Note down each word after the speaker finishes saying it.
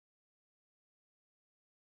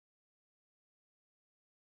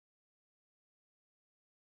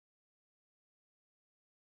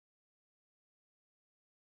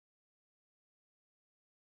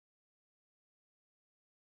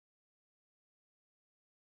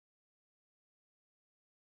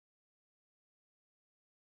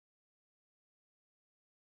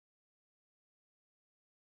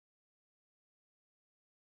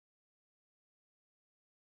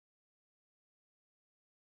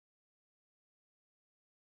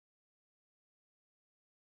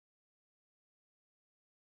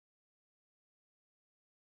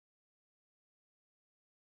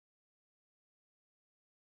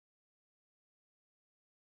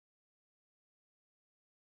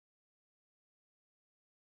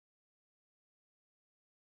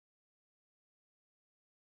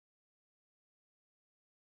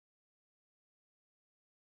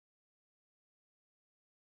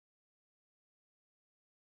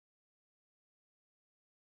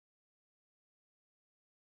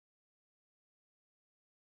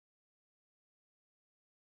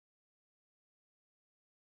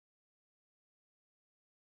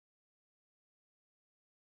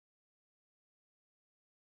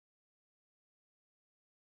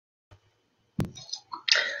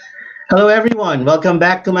Hello, everyone. Welcome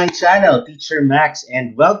back to my channel, Teacher Max,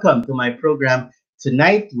 and welcome to my program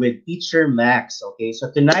Tonight with Teacher Max. Okay,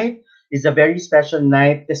 so tonight is a very special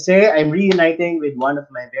night kasi I'm reuniting with one of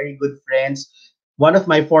my very good friends, one of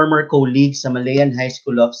my former colleagues sa Malayan High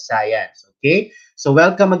School of Science. Okay, so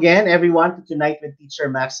welcome again, everyone, to Tonight with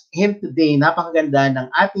Teacher Max. And today, napakaganda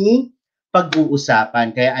ng ating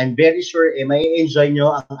pag-uusapan. Kaya I'm very sure may enjoy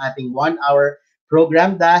nyo ang ating 1 hour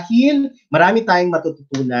program dahil marami tayong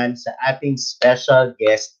matututunan sa ating special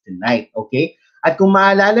guest tonight, okay? At kung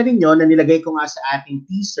maalala ninyo na nilagay ko nga sa ating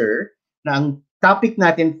teaser na ang topic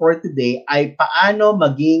natin for today ay paano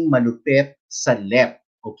maging malupet sa LEPT,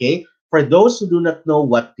 okay? For those who do not know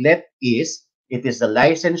what LEPT is, it is the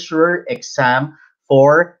licensure exam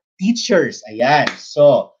for teachers. Ayan.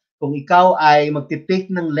 So, kung ikaw ay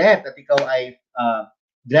magtitake ng LEPT at ikaw ay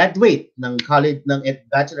graduate ng college ng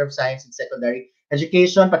Bachelor of Science in Secondary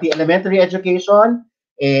Education, pati elementary education,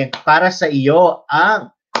 para sa iyo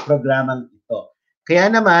ang programang ito.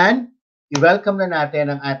 Kaya naman, i-welcome na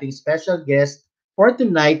natin ang ating special guest for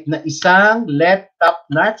tonight na isang LEPT top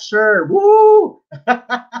notcher. Woo!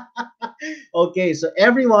 Okay, so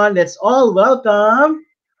everyone, let's all welcome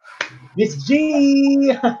Miss G!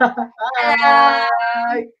 Hi!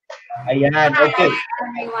 Ayan, okay.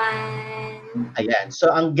 Everyone. Ayan,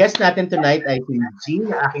 so ang guest natin tonight ay si Miss G,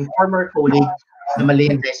 na aking former colleague sa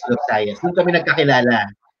Malayan High School of Science. Doon kami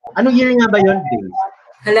nagkakilala. Anong year nga ba yun, Dave?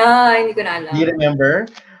 Hala, hindi ko na alam. Do you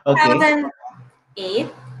remember? Okay.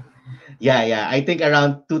 2008? Yeah. I think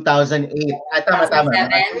around 2008. Tama.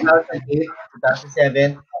 2008,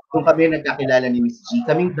 2007. Kung kami nagkakilala ni Miss G,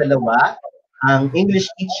 kaming dalawa ang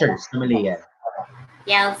English teachers sa Malayan.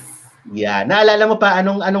 Yes. Yeah. Naalala mo pa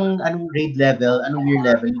anong grade level, anong year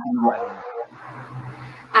level yung tinuruan mo?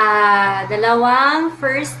 Dalawang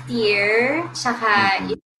first year, tsaka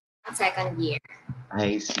second year.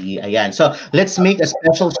 I see. Ayan. So, let's make a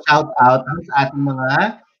special shout out sa ating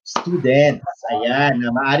mga students. Ayan,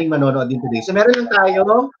 na maaring manonood din today. So, meron lang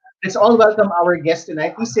tayo. Let's all welcome our guest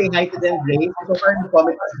tonight. Please say hi to them, Grace. So far,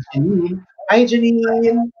 comment si Janine. Hi,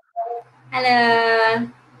 Janine. Hello.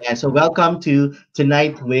 Ayan, so welcome to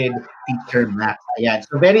Tonight with Teacher Max. Ayan,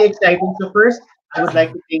 so very exciting. So first, I would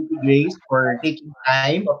like to thank you, Grace, for taking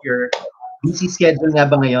time of your busy schedule nga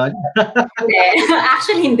ba ngayon? Hindi.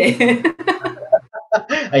 Actually, hindi.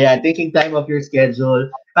 Ayan, taking time of your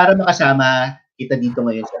schedule para makasama kita dito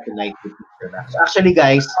ngayon sa Tonight with Teacher Max. So actually,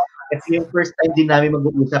 guys, ito yung first time din namin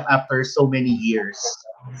mag-uusap after so many years.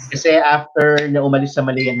 Kasi after na umalis sa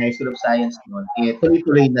Malayan High School of Science noon,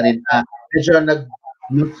 tuloy-tuloy na rin. Medyo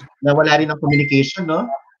nawala rin ang communication,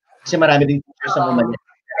 no? Kasi marami din teachers ang umalis.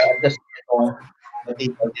 Just what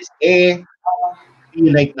they call this,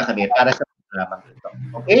 unite na kami para sa programang ito.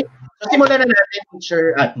 Okay? So, simulan na natin,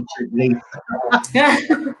 Teacher Grace.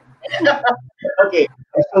 Okay.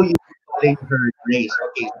 So, you explain her Grace.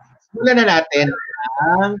 Okay. Simulan na natin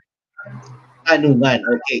ang tanungan.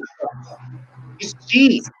 Okay. Miss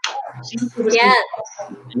G. Yes.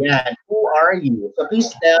 Yan. Who are you? So,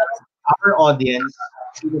 please tell our audience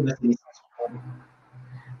sino ba si Miss G?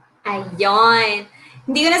 Ayun.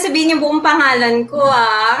 Hindi ko na sabihin yung buong pangalan ko,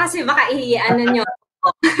 kasi baka i-ano nyo.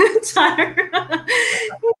 Char.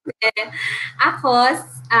 Ako,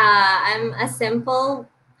 I'm a simple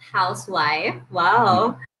housewife.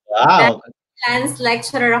 Wow. Freelance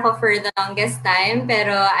lecturer ako for the longest time,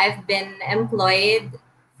 pero I've been employed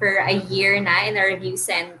for a year na in a review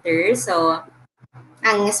center. So,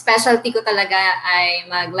 ang specialty ko talaga ay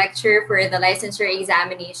mag-lecture for the licensure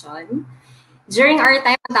examination. During our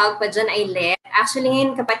time, ang tawag pa dyan ay LEPT. Actually,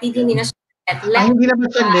 ngayon, kapatid, hindi na siya LEPT. Hindi na ba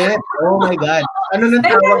siya LEPT? Oh my God. Ano nang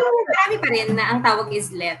tawag? Marami pa rin na ang tawag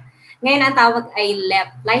is LEPT. Ngayon, ang tawag ay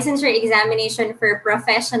LEPT, Licensure Examination for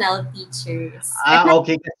Professional Teachers.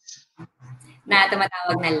 Okay. Na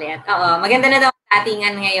tumatawag na LEPT. Oo, maganda na daw ang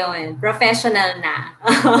datingan ngayon. Professional na.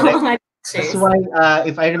 That's why,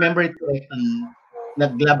 if I remember it correctly,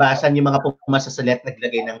 naglabasan yung mga pumasa sa LEPT,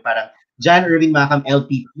 naglagay ng parang John Irving Macam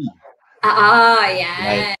LPT.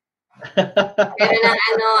 Yan. Pero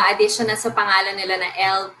ng addition na sa pangalan nila na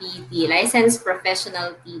LPT, Licensed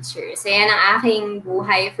Professional Teacher. So yan ang aking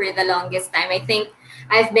buhay for the longest time. I think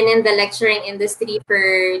I've been in the lecturing industry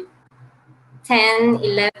for 10,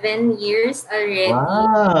 11 years already.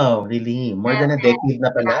 Wow, really? More than a decade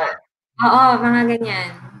na pala. Oo, mga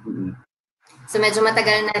ganyan. So medyo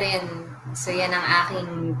matagal na rin. So yan ang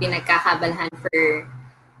aking pinagkakabalhan for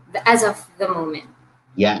as of the moment.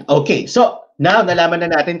 Yeah, okay. So, now, nalaman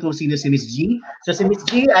na natin kung sino si Miss G. So, si Miss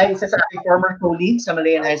G ay isa sa aking former colleague sa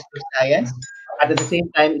Malayan High School of Science. At the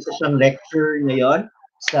same time, isa siyang lecturer ngayon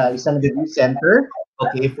sa isang review center.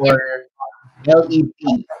 Okay, for LEP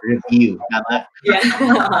review. Tama? Yeah.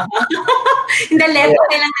 Hindi, let.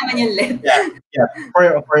 Okay lang naman yung let. Yeah,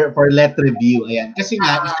 yeah. For let review. Ayan. Kasi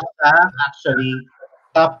nga, isa sa actually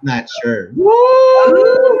top-notcher. Woo!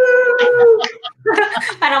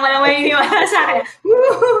 Parang walang maniniwala sa akin.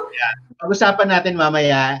 Yeah. Pag-usapan natin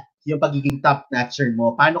mamaya yung pagiging top-notcher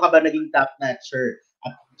mo. Paano ka ba naging top-notcher?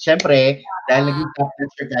 At syempre, dahil naging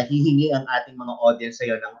top-notcher ka, hihingi ang ating mga audience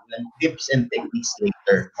sa'yo ng tips and techniques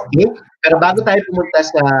later. Okay? Pero bago tayo pumunta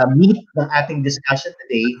sa meat ng ating discussion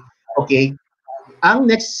today, okay, ang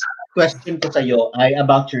next question ko sa iyo ay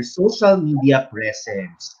about your social media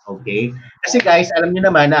presence. Okay? Kasi guys, alam niyo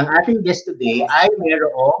naman na ang ating guest today ay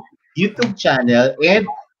mayroong YouTube channel and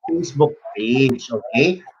Facebook page.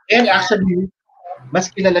 Okay? And actually, mas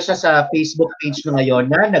kilala siya sa Facebook page na ngayon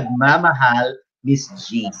na Nagmamahal Miss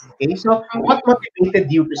G. Okay? So, what motivated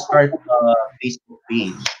you to start a Facebook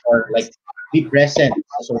page or like be present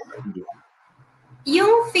sa social media?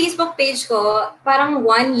 Yung Facebook page ko, parang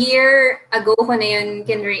 1 year ago ko na yun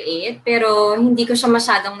kinreate, pero hindi ko siya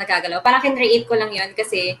masyadong nagagalaw. Parang kinreate ko lang yun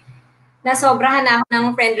kasi nasobrahan na ako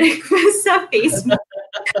ng friend request sa Facebook.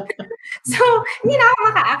 So, hindi na ako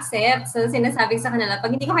maka-accept. So, sinasabi ko sa kanila,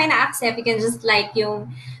 pag hindi ko kayo na-accept, you can just like yung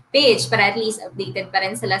page para at least updated pa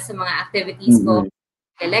rin sila sa mga activities ko,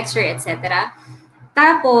 lecture, etc.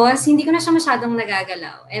 Tapos, hindi ko na siya masyadong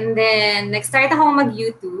nagagalaw. And then, nag-start ako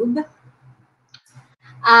mag-YouTube.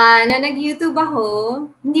 Na nag-YouTube ako,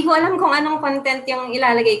 hindi ko alam kung anong content yung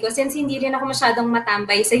ilalagay ko since hindi rin ako masyadong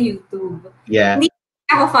matambay sa YouTube. Yeah. Hindi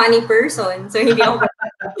ako funny person, so hindi ako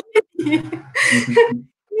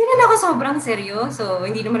hindi rin ako sobrang seryoso.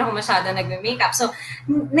 Hindi naman ako masyadong nagme-makeup. So,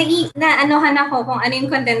 na-anohan ako kung ano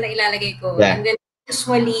yung content na ilalagay ko. Yeah. And then,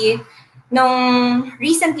 usually, nung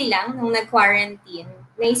recently lang, nung nag-quarantine,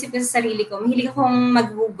 naisip ko sa sarili ko, mahilig akong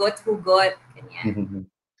maghugot-hugot. Ganyan.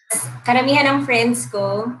 Karamihan ng friends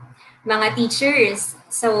ko, mga teachers.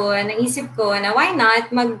 So, naisip ko na why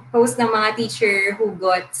not mag-post ng mga teacher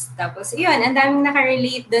hugots. Tapos, yun, ang daming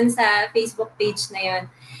nakarelate dun sa Facebook page na yun.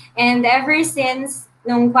 And ever since,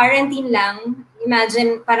 nung quarantine lang,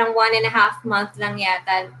 imagine parang 1.5 month lang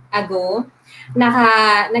yata ago,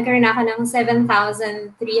 nagkaroon ako ng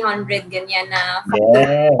 7,300 ganyan na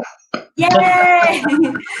Yes! Yay!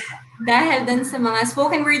 Dahil dun sa mga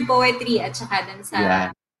spoken word poetry at saka dun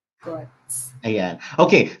sa quotes. Ayan.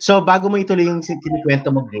 Okay, so bago mo ituloy yung kinikwento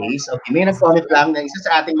mo, Grace, okay, may nag-comment lang na isa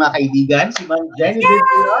sa ating mga kaibigan, si Ma'am Jenny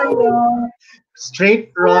straight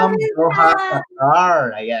from Doha,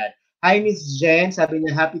 Qatar. Ayan. Hi, Miss Jen. Sabi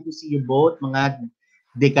niya, happy to see you both, mga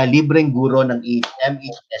dekalibreng guro ng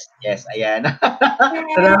MHSS. Ayan.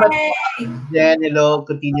 Salamat, Jen. Hello.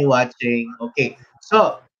 Continue watching. Okay.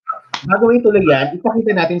 So, bago ituloy yan,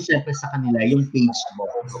 ipakita natin siyempre sa kanila yung page mo.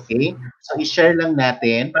 Okay? So, i-share lang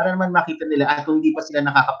natin para naman makita nila at kung hindi pa sila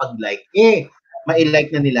nakakapag-like, ma-like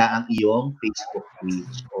na nila ang iyong Facebook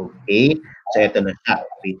page. Okay? So, ito na siya.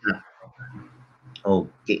 Wait lang.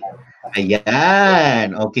 Okay.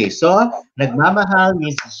 Ayan. Okay. So, Nagmamahal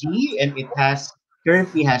Miss G and it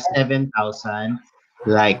currently has 7,000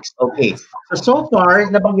 likes. Okay. So far,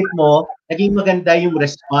 nabanggit mo, naging maganda yung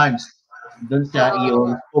response doon sa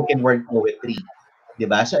iyong spoken word poetry.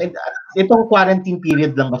 Diba? So, itong quarantine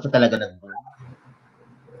period lang ba ito talaga nag-boom?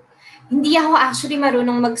 Hindi ako actually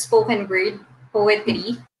marunong mag-spoken word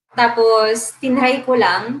poetry. Tapos, tinry ko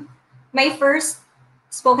lang. My first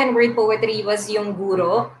spoken word poetry was yung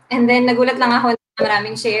guro. And then, nagulat lang ako na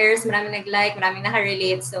maraming shares, maraming nag-like, maraming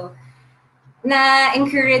nakarelate. So,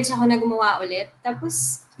 na-encourage ako na gumawa ulit.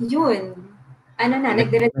 Tapos, yun.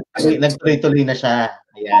 Nagtuloy-tuloy na siya.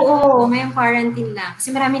 Ayan. Oo, may quarantine lang.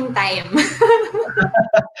 Kasi maraming time.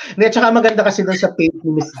 Hindi, tsaka maganda kasi doon sa page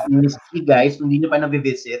ni Miss G, guys, kung hindi nyo pa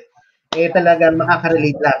nabivisit, talagang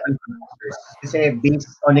makaka-relate lahat ng teachers. Kasi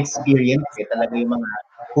based on experience, talaga yung mga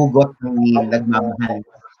hugot ng Nagmamahal.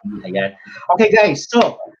 Ayan. Okay, guys.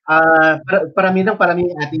 So, parami ng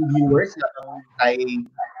ating viewers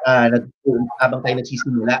habang tayo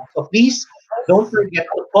nagsisimula. So, please, don't forget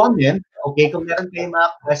to comment. Okay, kung meron kayong mga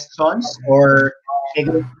questions or may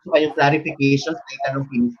gusto kayong clarifications na itanong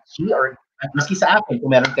kay Miss G or maski sa akin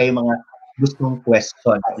kung meron kayong mga gustong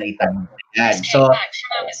questions na itanong. Ayan.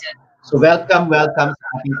 So welcome sa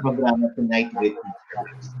ating programa tonight with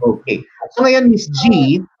TEACHERMACS. Okay. So ngayon, Miss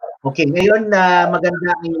G, okay, ngayon na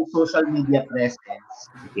maganda ang inyong social media presence,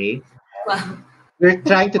 okay? Wow. We're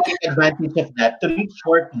trying to take advantage of that to reach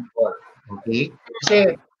more people, okay?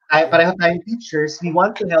 Kasi pareho tayong teachers, we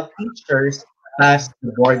want to help teachers pass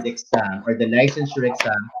the board exam or the licensure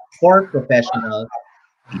exam for professional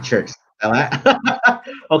teachers. Tama?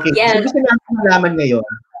 Okay. Yes. So gusto natin malaman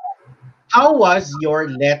ngayon, how was your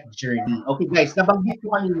LET journey? Okay guys, nabanggit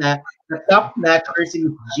ko kanina na top notcher si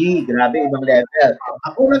Miss G. Grabe, ibang level.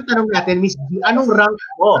 Ang unang tanong natin, Miss G, anong rank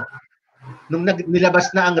mo nung nilabas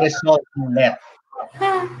na ang result ng LET?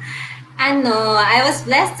 I was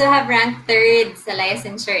blessed to have ranked 3rd sa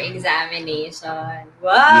licensure examination.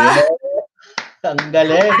 Wow! Yeah. Ang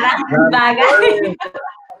galing. Bagay.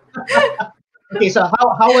 Okay, so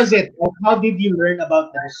how was it? How did you learn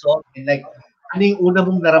about the result? And like, ano yung una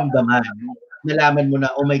mong naramdaman? Nalaman mo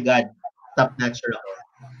na, oh my God, top notcher ako.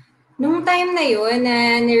 Nung time na yun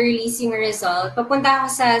na nirelease yung result, papunta ako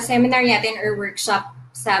sa seminar natin or workshop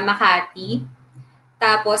sa Makati.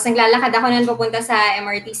 Tapos, naglalakad ako nun papunta sa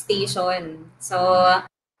MRT station. So,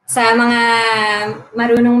 sa mga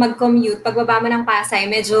marunong mag-commute, pagbaba mo ng Pasay,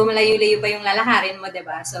 medyo malayo-layo pa yung lalakarin mo,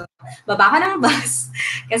 diba? So, baba ko ng bus.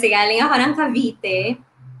 Kasi galing ako ng Cavite.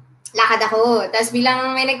 Lakad ako. Tapos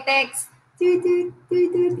bilang may nag-text,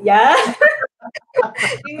 yeah.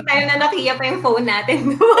 Yung time na Nokia pa yung phone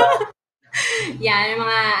natin. Yan,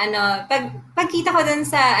 mga pagkita ko dun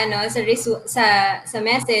sa sa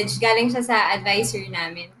message, galing siya sa advisor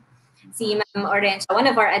namin. Si Ma'am Orange, one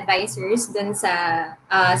of our advisors dun sa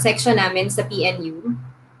section namin sa PNU.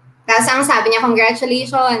 Tapos ang sabi niya,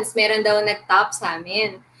 congratulations, meron daw nag-top sa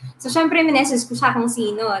amin. So syempre, minessage ko siya kung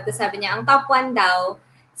sino. Tapos sabi niya, ang top 1 daw,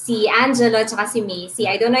 si Angelo at si Macy.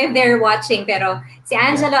 I don't know if they're watching, pero si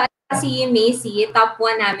Angelo at si Macy, top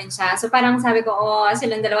 1 namin siya. So parang sabi ko,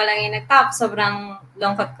 silang dalawa lang yung nag-top. Sobrang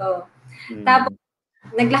lungkot ko. Tapos,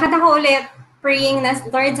 naglakad ako ulit, praying na,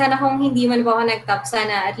 Lord, sana kung hindi man po ako nag-top,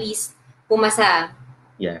 sana at least pumasa.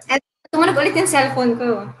 Yeah. At tumunog ulit yung cellphone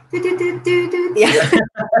ko. Yeah.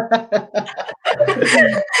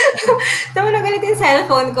 Tumunog ulit yung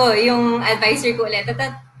cellphone ko, yung advisor ko ulit.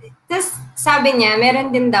 Tapos sabi niya,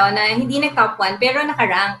 meron din daw na hindi nag-top 1 pero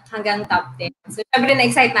naka-rank hanggang top 10. So, syempre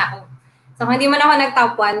na-excite na ako. So, kung hindi man ako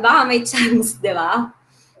nag-top 1, baka may chance, di ba?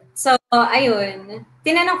 So, ayun.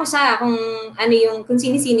 Tinanong ko siya kung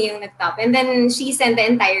sino-sino yung nag-top. And then, she sent the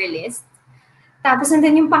entire list. Tapos,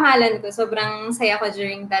 nandun yung pangalan ko. Sobrang saya ko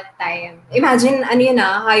during that time. Imagine,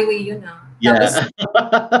 highway yun . Yeah. Tapos,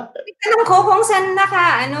 tinanong ko kung saan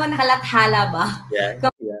nakalathala ba? Yeah.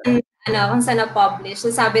 Kung saan na-publish. So,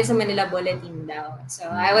 sabi sa Manila Bulletin daw. So,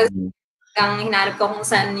 I was hinarap ko kung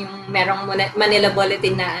saan yung merong Manila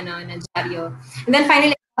Bulletin na dyaryo. And then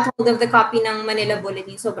finally, I got hold of the copy ng Manila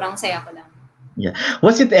Bulletin. Sobrang saya ko lang. Yeah.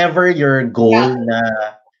 Was it ever your goal na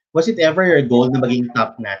maging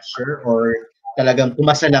top notcher or talagang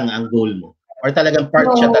pumasa lang ang goal mo? Or talagang part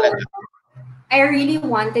siya talaga? I really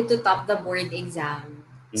wanted to top the board exam.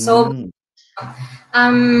 So,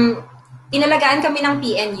 inalagaan kami ng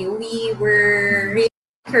PNU. We were really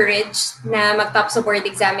encouraged na mag-top sa board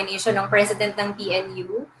examination ng president ng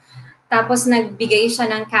PNU. Tapos nagbigay siya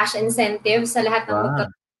ng cash incentive sa lahat ng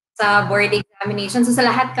mag-top sa board examination. So sa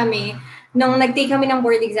lahat kami, nung nag-take kami ng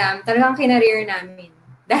board exam, talagang kinareer namin.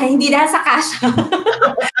 Hindi dahil sa cash.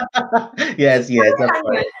 Yes, of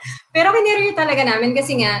course. Pero kinareer talaga namin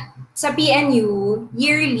kasi nga, sa PNU,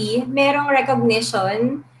 yearly, merong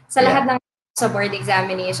recognition sa lahat ng sa board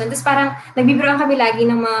examination. Tapos parang nagbibiroan kami lagi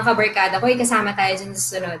ng mga kabarkada ko, kasama tayo dyan sa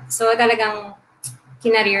sunod. So talagang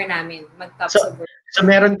kinareer namin mag-top sa board. So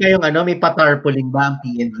meron kayong may patarpuling ba ang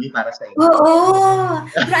PNU para sa inyo? Oo!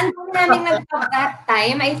 Pero ang dami namin nag-top that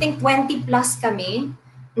time. I think 20 plus kami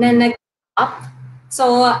na nag-top.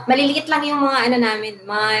 So maliliit lang yung mga namin.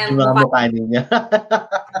 Yung mga mukha niya.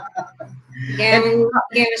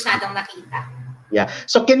 Hindi masyadong nakita. Yeah.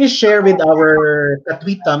 So can you share with our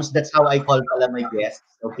katwitams, that's how I call pala my guests,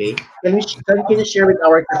 okay? Can you share with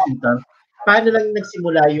our katwitams, paano lang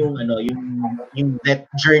nagsimula yung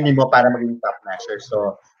that journey mo para maging top notcher?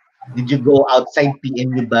 So, did you go outside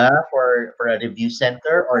PNU ba for a review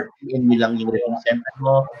center or PNU lang yung review center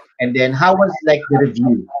mo? And then how was like the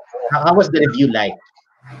review? How was the review like?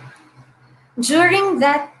 During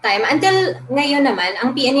that time, until ngayon naman,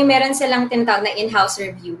 ang PNU meron silang tinatawag na in-house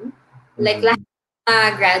review. Like lahat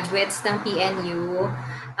graduates ng PNU,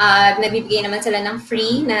 nabibigay naman sila ng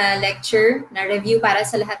free na lecture, na review para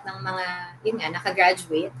sa lahat ng mga,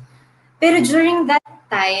 nakagraduate. Pero during that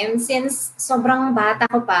time, since sobrang bata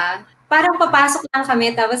ko pa, parang papasok lang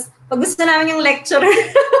kami, tapos pag gusto namin yung lecturer,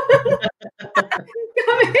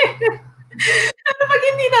 pag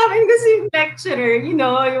hindi namin gusto yung lecturer, yung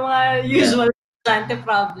mga usual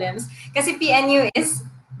problems. Kasi PNU is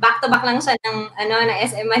back-to-back lang siya ng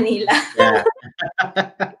SM Manila. Yeah.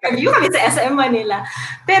 Review kami sa SM Manila.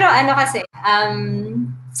 Pero kasi,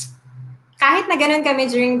 kahit na ganun kami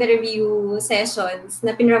during the review sessions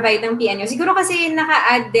na pinrovide ng PNU, siguro kasi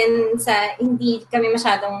naka-add din sa hindi kami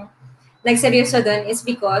masyadong nagseryoso doon is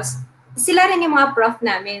because sila rin yung mga prof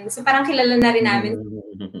namin. So parang kilala na rin namin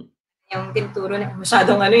yung tinuturo na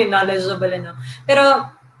masyadong knowledgeable,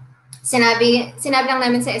 Pero sinabi lang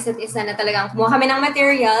namin sa isa't isa na talagang kumuha kami ng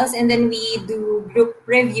materials and then we do group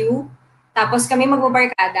review. Tapos kami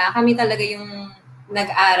magbabarkada. Kami talaga yung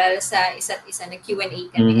nag-aral sa isa't isa,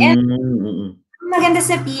 nag-Q&A kami. And maganda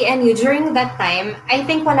sa PNU, during that time, I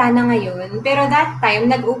think wala na ngayon, pero that time,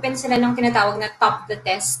 nag-open sila ng tinatawag na Top the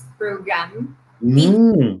Test program.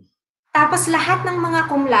 Tapos lahat ng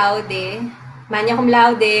mga cum laude, magna cum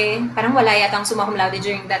laude, parang wala yatang summa cum laude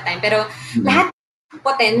during that time, pero lahat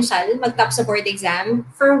potential mag-top sa board exam,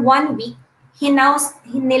 for 1 week, hinaus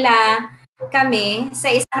nila kami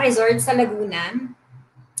sa isang resort sa Laguna.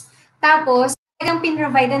 Tapos, talagang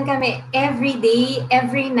pinrovidean kami every day,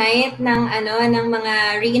 every night ng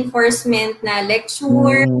mga reinforcement na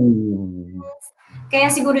lecture. Kaya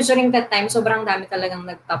siguro during that time, sobrang dami talagang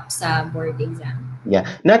nag-top sa board exam. Yeah.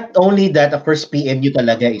 Not only that, of course, PNU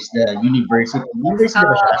talaga is the university. University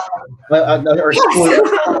ba siya? Or school.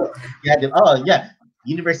 Yeah.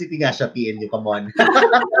 University nga siya, PNU, come on.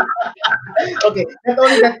 Okay, not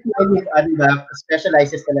only that, PNU, diba,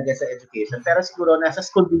 specializes talaga sa education, pero siguro nasa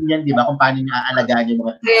school din yan, di ba, kung paano niya aalagaan yung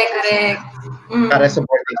mga correct. Para sa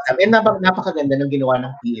board exam. And napakaganda ng ginawa ng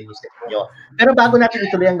PNU sa inyo. Pero bago natin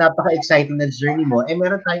ituloy ang napaka-exciting na journey mo,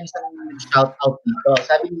 meron tayong isang shout-out dito.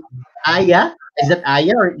 Sabi ni Aya, is that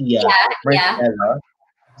Aya or Iya? Yeah.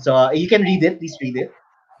 So, you can read it, please read it.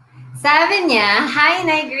 Sabi niya, "Hi,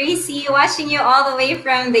 Nay Gracie, watching you all the way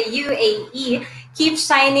from the UAE. Keep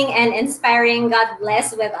shining and inspiring. God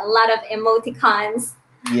bless," with a lot of emoticons.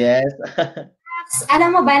 Yes.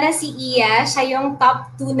 Alam mo ba na si Iya, siya yung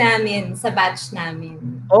top 2 namin sa batch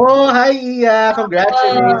namin. Oh, hi Iya!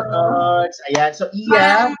 Congratulations! Ayan, so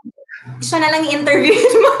Iya... siya na lang i-interview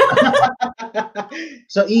mo.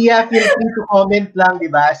 So Iya, feel free to comment lang,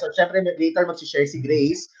 di ba? So syempre later mag-share si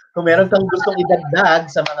Grace. Kung meron kang gustong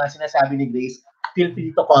idagdag sa mga sinasabi ni Grace, feel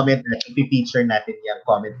free to comment at i-feature natin yung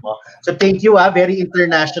comment mo. So thank you, very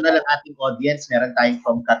international ang ating audience. Meron tayong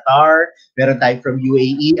from Qatar, meron tayong from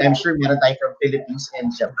UAE, I'm sure meron tayong from Philippines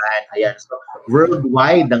and Japan. Ayan, so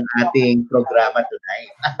worldwide ang ating programa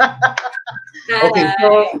tonight. Okay,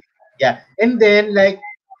 so yeah. And then like,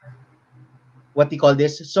 what do you call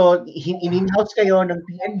this? So in-house kayo ng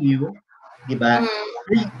PNU, di ba?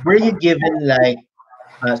 Were you given like,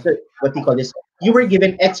 so what do you call this? You were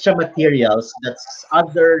given extra materials that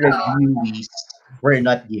other reviewees were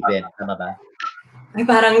not given. Tama ba? Ay,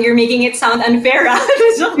 parang you're making it sound unfair.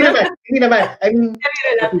 Hindi naman. I mean,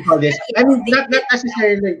 what do you call this? I mean, not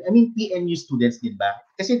necessarily, I mean, PNU students, di ba?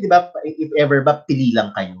 Kasi di ba, if ever ba, pili lang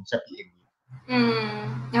kayo sa PNU?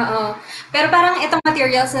 Oo. Pero parang itong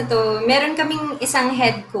materials na to, meron kaming isang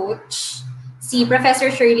head coach, si Professor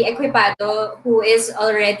Shirley Equipado, who is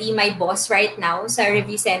already my boss right now sa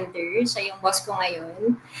review center. Siya yung boss ko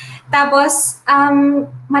ngayon. Tapos,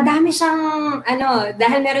 madami siyang,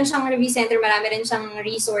 dahil meron siyang review center, marami rin siyang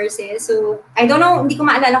resources. So, I don't know, hindi ko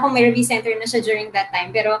maalala kung may review center na siya during that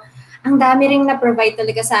time. Pero, ang dami ring na-provide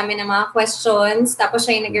talaga sa amin ng mga questions. Tapos,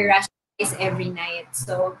 siya yung nag-rationalize every night.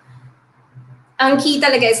 So, ang key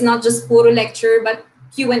talaga is not just puro lecture, but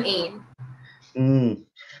Q&A.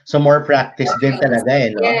 So more practice din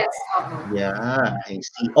talaga no? Yes. Yeah, I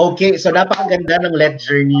see. Okay, so napakaganda ng LET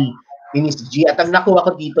journey ni Miss G. At ang nakuha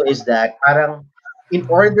ko dito is that parang in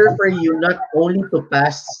order for you not only to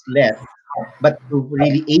pass LET, but to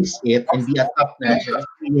really ace it and be a top notcher,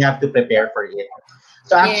 you have to prepare for it.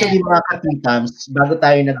 So actually, mga katitams, bago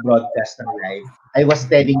tayo nag-broadcast ng live, I was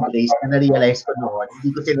telling Grace na na-realize ko noon, hindi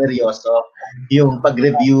ko sineryoso yung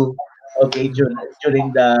pag-review, okay,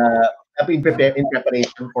 during the, in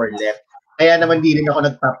preparation for LEPT. Kaya naman di rin ako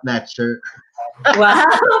nag-top notcher. Wow,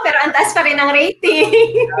 pero ang taas pa rin ang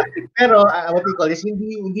rating. Pero what we call is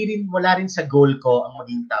wala rin sa goal ko ang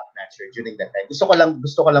maging top notcher during that time. Gusto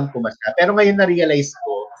ko lang pumasa. Pero ngayon na-realize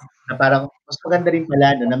ko na parang mas maganda rin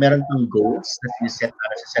pala na meron kang goals na siniset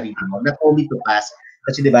para sa sarili mo, not only to pass.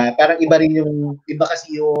 Kasi 'di ba, parang iba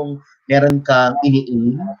kasi yung meron kang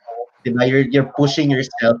ini-aim, 'di ba? You're pushing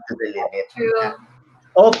yourself to the limit. True.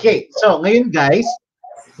 Okay, so ngayon guys,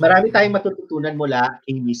 marami tayong matututunan mula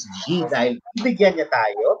kay Miss G dahil bibigyan niya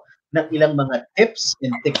tayo ng ilang mga tips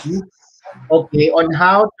and techniques, okay, on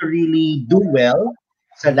how to really do well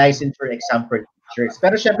sa licensure exam for teachers.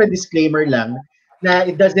 Pero syempre, disclaimer lang na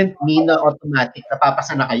it doesn't mean na automatic na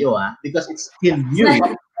papasa na kayo, because it's still new,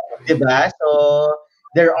 diba? So,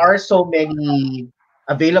 there are so many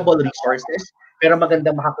available resources, pero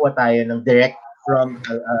magandang makakuha tayo ng direct from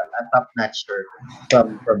a top notcher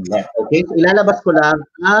from LEPT. Okay? So, ilalabas ko lang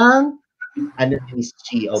ang Miss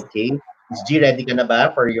G, okay? Miss G, ready ka na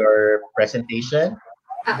ba for your presentation?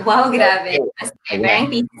 Wow, grabe. Okay. Parang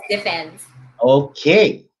thesis defense.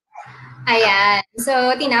 Okay. Ayan. So,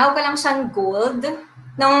 tinawag ko lang siyang gold.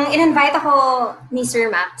 Nung in-invite ako ni Sir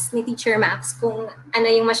Max, ni Teacher Max, kung ano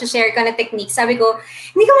yung share ko na technique, sabi ko,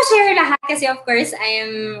 hindi ko ma-share lahat kasi of course, I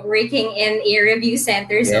am working in a review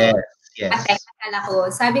center. So, technical ako.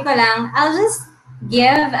 Sabi ko lang, I'll just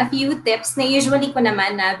give a few tips na usually ko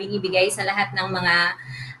naman na binibigay sa lahat ng mga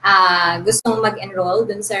gustong mag-enroll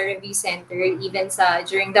dun sa review center, even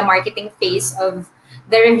during the marketing phase of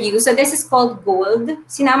the review. So this is called gold.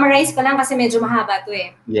 Sinummarize ko lang kasi medyo mahaba to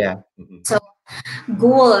eh. Yeah. So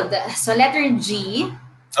gold. So letter G.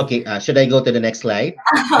 Okay. Should I go to the next slide?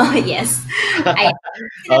 Yes. Okay.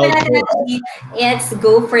 It's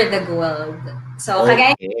go for the gold. So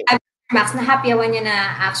kagaya Max, na-happyawan niya na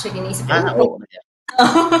actually naisip ko.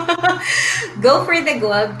 Go for the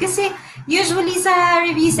gold. Kasi usually sa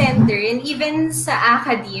review center and even sa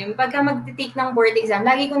academe, pagka mag-take ng board exam,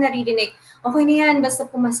 lagi ko naririnig, okay na yan, basta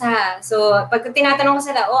pumasa. So, pag tinatanong ko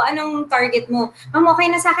sila, anong target mo? Ma'am,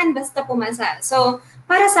 okay na sa akin, basta pumasa. So,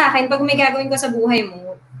 para sa akin, pag may gagawin ko sa buhay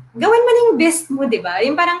mo, gawin mo na yung best mo, di ba?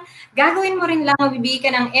 Yung parang gagawin mo rin lang, mabibigay ka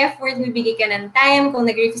ng effort, mabibigay ka ng time. Kung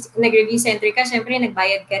nag-review center ka, syempre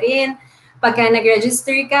nagbayad ka rin. Pagka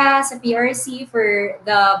nag-register ka sa PRC for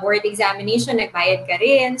the board examination, nagbayad ka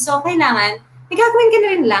rin. So, kailangan, may gagawin ka na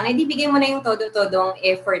rin lang, edi bigay mo na yung todo-todong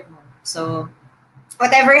effort mo. So,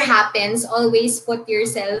 whatever happens, always put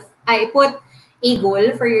a goal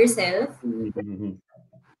for yourself.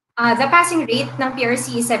 The passing rate ng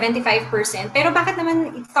PRC is 75%. Pero bakit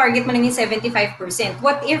naman target mo lang yung 75%?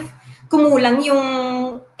 What if kumulang yung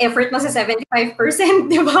effort mo sa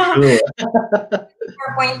 75%, di ba?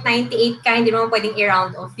 4.98 ka, hindi naman pwedeng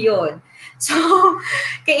i-round off yun. So,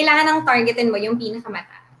 kailangan ng targetin mo yung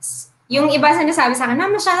pinakamataas. Yung iba sinasabi sa akin,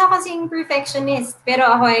 masyado kasing perfectionist. Pero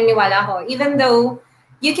ako, niwala ko, even though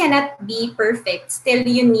you cannot be perfect, still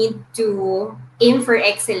you need to aim for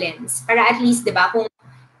excellence. Para at least, di ba, kung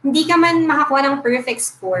hindi ka man makakuha ng perfect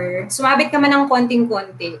score, sumabit ka man ng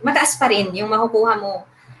konting-konti, mataas pa rin yung makukuha mo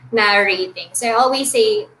na rating. So I always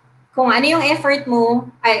say, kung ano yung effort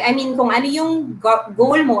mo, kung ano yung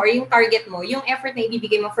goal mo or yung target mo, yung effort na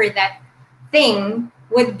ibibigay mo for that thing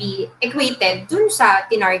would be equated dun sa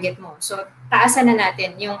tinarget mo. So taasan na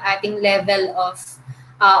natin yung ating level of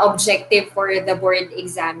objective for the board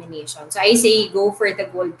examination. So I say, go for the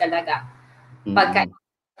goal talaga pagka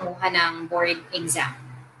kumuha ng board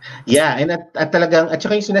exam. Yeah, and at talagang, at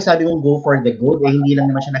saka yung sinasabi mong go for the gold, hindi lang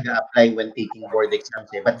naman siya nag-a-apply when taking board exams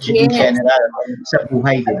but in general, sa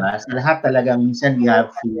buhay, di ba? Sa lahat talagang, minsan we have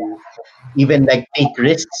to even like take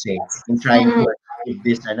risks in trying to achieve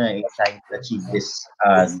this, trying to achieve this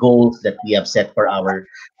goals that we have set for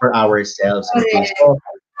ourselves. Okay, so,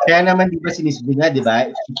 kaya naman, di ba, si Miss Binga, di ba,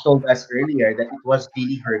 she told us earlier that it was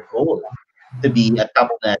really her goal to be a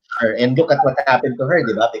top-notcher. And look at what happened to her,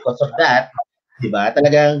 di ba? Because of that, diba?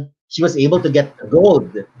 Talagang she was able to get gold.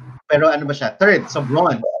 Pero ano ba siya? Third, so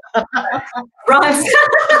bronze. Bronze.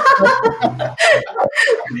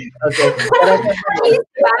 Okay. Pero,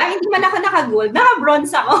 diba? Hindi man ako naka-gold. Naka-bronze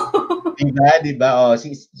ako. diba? Oh,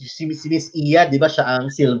 si Miss Iya, diba siya ang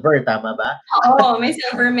silver, tama ba? Oo, may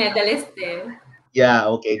silver medalist eh. Yeah,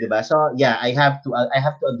 okay, diba? So, yeah, I have to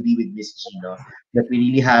agree with Miss Gino that we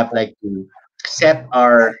really have like to set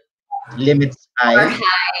our limits high.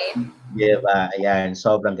 Diba? Ayan,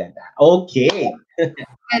 sobrang ganda. Okay.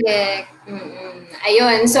 Correct.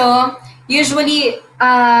 Ayun. So, usually,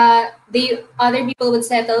 the other people would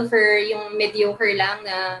settle for yung mediocre lang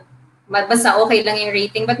na basta okay lang yung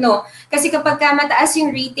rating. But no, kasi kapag mataas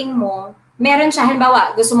yung rating mo, meron siya,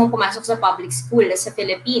 halimbawa, gusto mong pumasok sa public school sa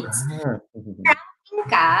Philippines. Ranking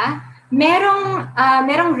ka,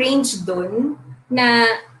 merong range dun na,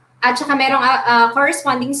 at saka merong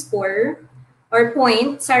corresponding score or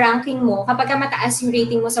point sa ranking mo kapag mataas yung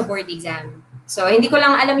rating mo sa board exam. So, hindi ko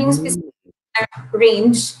lang alam yung specific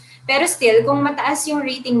range, pero still, kung mataas yung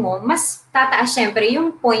rating mo, mas tataas syempre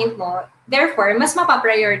yung point mo. Therefore, mas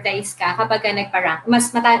mapaprioritize ka kapag nagpa-rank.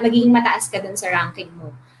 Magiging mataas ka dun sa ranking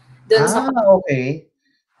mo. Okay.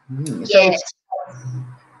 Yes.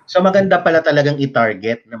 So, maganda pala talagang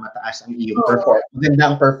i-target na mataas ang iyong performance. Maganda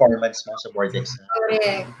ang performance mo sa board exam.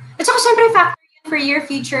 Correct. At saka syempre, factor yun for your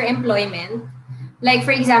future employment. Like,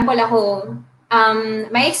 for example, ako,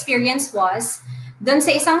 my experience was, doon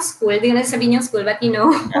sa isang school, di ko na sabihin yung school, but you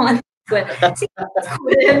know, school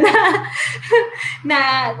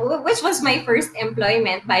which was my first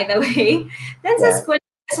employment, by the way. Then sa school,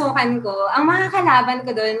 kasukan ko, ang mga kalaban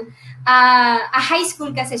ko doon, high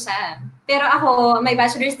school kasi siya. Pero ako, my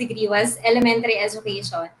bachelor's degree was elementary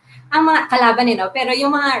education. ang mga kalaban pero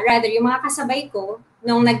yung mga kasabay ko,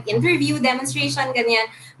 nung nag-interview, demonstration, ganyan,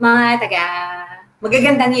 mga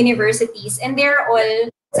magagandang universities, and they're all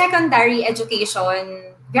secondary education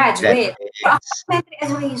graduate. Elementary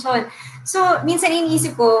education. So, minsan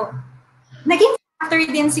iniisip ko, naging factor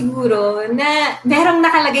din siguro na merong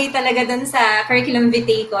nakalagay talaga dun sa curriculum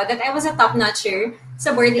vitae ko that I was a top-notcher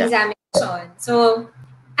sa board examination. So,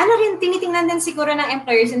 tinitingnan din siguro ng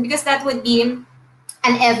employers, and because that would be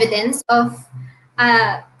an evidence of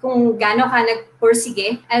kung gaano ka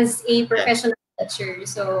nagpursige as a professional teacher.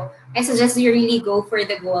 So, I suggest you really go for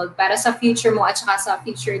the gold para sa future mo at saka sa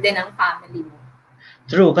future din ng family mo.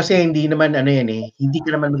 True, kasi hindi naman hindi ka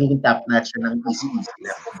naman magiging top-notch ng easy-easy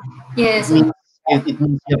lang. Yes. It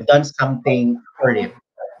means you've done something for it,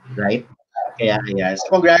 right? Kaya, so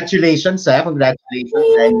congratulations, congratulations.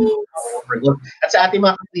 At sa ating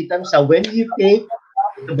mga kapitan, when you take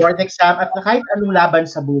the board exam at kahit anong laban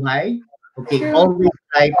sa buhay, okay, always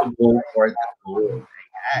try to go for the goal.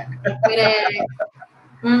 Correct.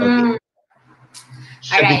 Okay.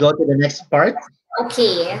 Should we go to the next part?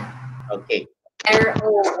 Okay.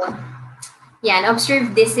 Yan,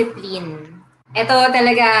 observe discipline. Ito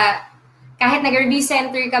talaga, kahit nag-review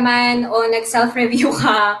center ka man o nag-self-review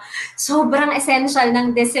ka, sobrang essential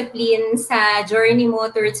ng discipline sa journey mo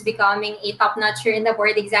towards becoming a top-notcher in the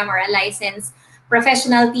board exam or a licensed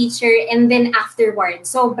professional teacher, and then afterward,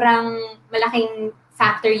 sobrang malaking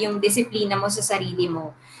factor yung disiplina mo sa sarili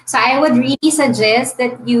mo. So I would really suggest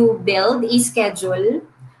that you build a schedule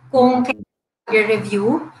kung your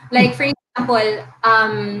review. Like for example,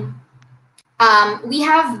 we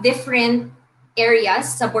have different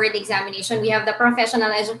areas sa board examination. We have the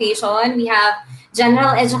professional education, we have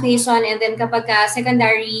general education, and then kapag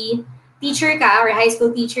secondary teacher ka or high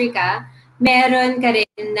school teacher ka, meron ka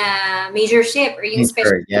rin na majorship or yung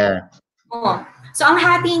special. So, ang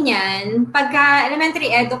hati niyan, pagka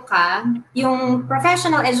elementary edu ka, yung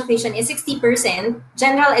professional education is 60%,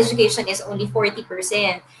 general education is only 40%.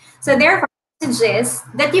 So, therefore, I suggest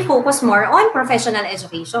that you focus more on professional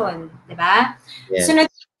education. Diba? Yes. So,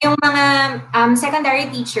 yung mga secondary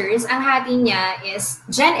teachers, ang hati niya is,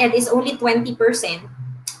 Gen Ed is only 20%,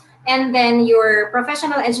 and then your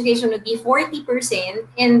professional education would be 40%,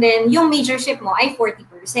 and then yung majorship mo ay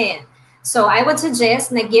 40%. So, I would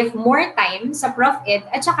suggest na give more time sa Prof Ed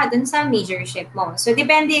at saka dun sa majorship mo. So,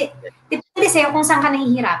 depende sa'yo kung saan ka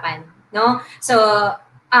nahihirapan, no? So,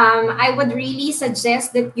 I would really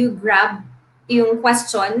suggest that you grab yung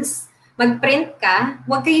questions, mag-print ka,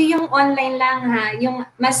 wag kayo yung online lang ha, yung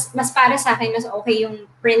mas para sa akin, mas okay yung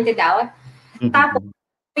printed out. Tapos,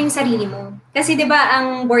 yung sarili mo. Kasi 'di ba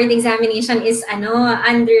ang board examination is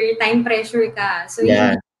under time pressure ka. So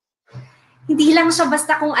hindi lang siya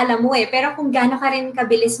basta kung alam mo pero kung gaano ka rin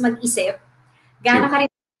kabilis mag-isip, gaano ka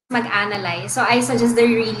rin mag-analyze. So I suggest that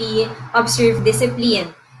you really observe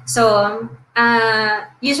discipline. So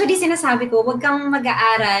usually sinasabi ko, wag kang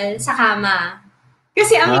mag-aaral sa kama.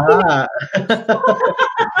 Kasi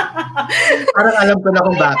parang alam ko na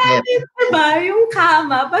kung bakit. Diba? Yung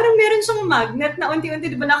kama, parang meron siyang magnet na unti-unti,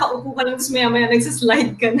 diba nakaupo ka lang, tapos maya-maya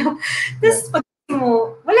nagsislide ka na. Tapos pag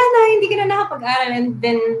mo, wala na, hindi ka na nakapag-aral, and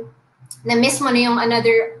then na-miss mo na yung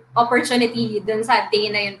another opportunity dun sa day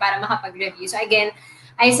na yun para makapag-review. So again,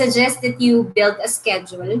 I suggest that you build a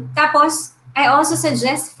schedule. Tapos, I also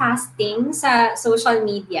suggest fasting sa social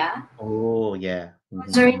media. Oh, yeah.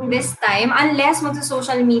 During this time, unless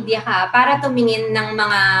magsa-social media ka para tumingin ng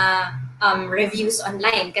mga reviews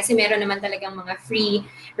online. Kasi meron naman talagang mga free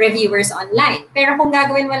reviewers online. Pero kung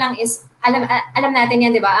gagawin mo lang is, alam natin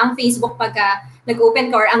yan, di ba? Ang Facebook pagka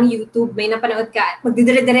nag-open ka or ang YouTube, may napanood ka,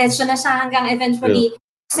 magdidire-diretso na siya hanggang eventually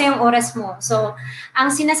sa yung oras mo. So, ang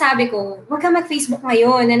sinasabi ko, huwag ka mag-Facebook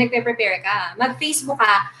ngayon na nagpe-prepare ka. Mag-Facebook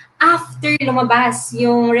ka after lumabas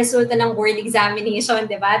yung resulta ng board examination,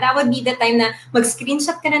 di ba? That would be the time na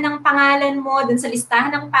mag-screenshot ka na ng pangalan mo dun sa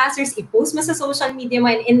listahan ng passers, i-post mo sa social media mo,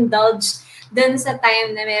 and indulge dun sa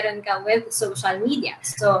time na meron ka with social media.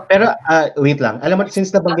 So, pero wait lang. Alam mo,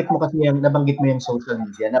 since nabanggit mo yung social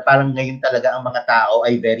media, na parang ngayon talaga ang mga tao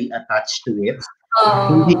ay very attached to it.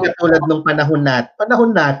 Hindi katulad nung panahon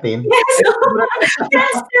natin. Yes,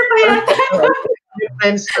 Friendster pa yun. Yung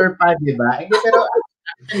Friendster pa, di ba? Pero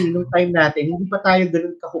actually, nung time natin, hindi pa tayo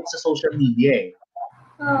ganun ka-hook sa social media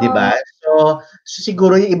di ba? So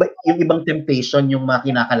siguro yung ibang temptation yung mga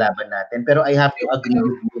kinakalaban natin. Pero I have to agree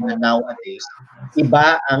with you na nowadays,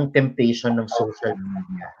 iba ang temptation ng social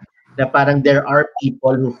media. Na parang there are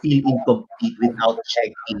people who feel incomplete without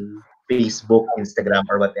checking Facebook, Instagram,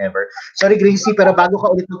 or whatever. Sorry, Gracie, pero bago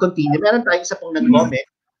ka ulit mag-continue, meron tayong isa pong nag-comment.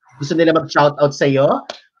 Gusto nila mag-shoutout sa'yo.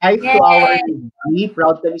 Hi to our Yay! Lee.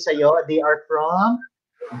 Proud kami sa'yo. They are from?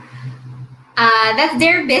 That's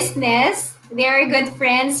their business. They are good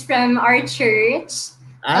friends from our church.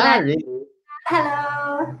 Really?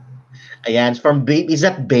 Hello. Ayan, from Bay. Is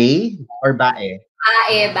that Bay or Bae?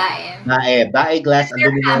 Bae, bae. Bae. Bae Glass Their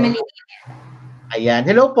Aluminum. family. Ayan.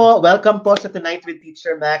 Hello po. Welcome po sa Tonight with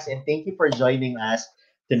Teacher Max and thank you for joining us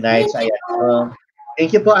tonight. Thank So, you. ayan. So,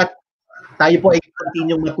 thank you po at tayo po ay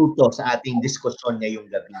continue matuto sa ating diskusyon ngayong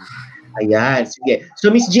gabi. Ayan, sige. So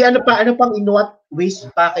Miss G, ano pang in what ways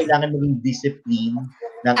pa kailangan maging discipline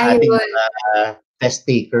ng ating Ayun. mga test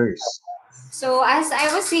takers? So as I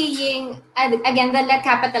was saying, again, the LET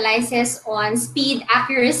capitalizes on speed,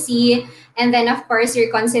 accuracy, and then of course your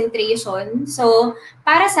concentration. So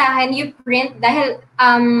para sa akin, you print dahil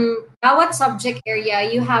bawat subject area,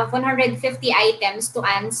 you have 150 items to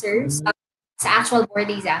answer sa actual board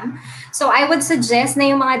exam. So I would suggest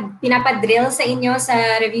na yung mga pinapadrill sa inyo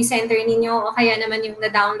sa review center ninyo o kaya naman yung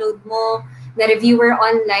na-download mo, the reviewer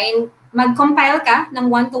online, mag-compile ka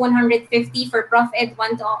ng 1 to 150 for Prof Ed,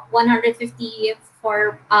 1 to 150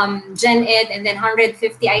 for Gen Ed, and then 150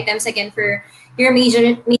 items again for your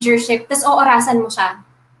majorship. Tapos oorasan mo siya.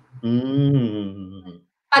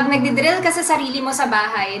 Pag nagdi-drill ka sa sarili mo sa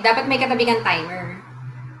bahay, dapat may katabi kang timer.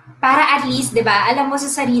 Para at least, di ba, alam mo sa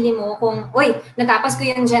sarili mo kung, uy, natapos ko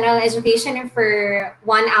yung general education for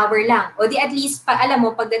 1 hour lang. O di at least, alam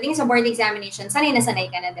mo, pagdating sa board examination, sanay na sanay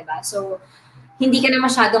ka na, di ba? So, hindi ka na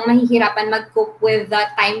masyadong mahihirapan mag-cope with the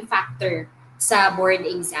time factor sa board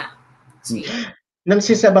exam. So, nang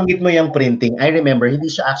sisabanggit mo yung printing, I remember,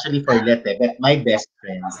 hindi siya actually for LET, but my best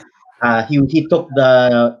friend, he took the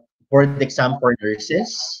board exam for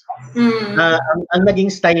nurses. Ang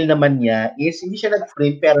naging style naman niya is hindi siya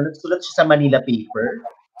nag-print pero nagsulat siya sa Manila paper.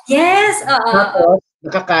 Yes! Tapos,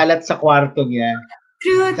 nakakalat sa kwarto niya.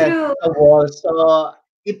 True. Sa wall. So,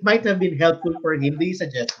 it might have been helpful for him. Do you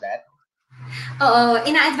suggest that? Oo,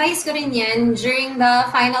 ina-advise ko rin yan during the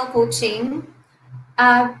final coaching.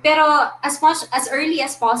 Pero as early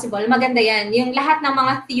as possible, maganda yan. Yung lahat ng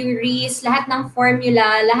mga theories, lahat ng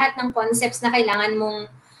formula, lahat ng concepts na kailangan mong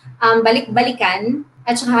balik-balikan,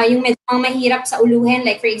 at saka yung medyo mahirap sa uluhin,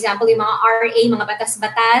 like for example, yung mga RA, mga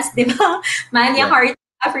batas-batas, di ba? Manya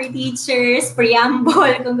Carta for teachers,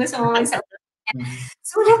 preamble, kung gusto mo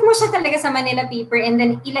sulat mo siya talaga sa Manila paper and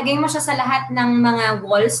then ilagay mo siya sa lahat ng mga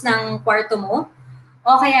walls ng kwarto mo.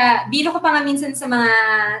 O kaya, biro ko pa nga minsan sa mga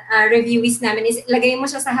reviewees namin is ilagay mo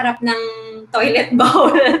siya sa harap ng toilet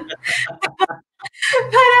bowl.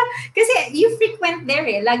 Kasi you frequent there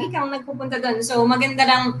eh. Lagi kang nagpupunta doon. So maganda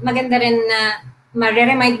rin na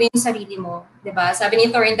ma-remind mo yung sarili mo. Diba? Sabi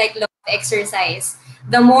ni Thorndike Law of Exercise,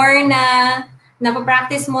 the more na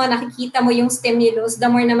napapractice mo, nakikita mo yung stimulus, the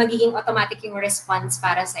more na magiging automatic yung response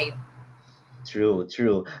para sa'yo. True.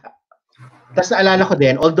 Tapos naalala ko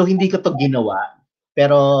din, although hindi ko to ginawa,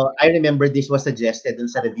 pero I remember this was suggested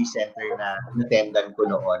dun sa review center na attendan ko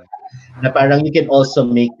noon. Na parang you can also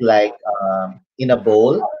make like in a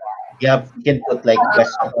bowl, you can put like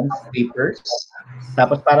questions, papers.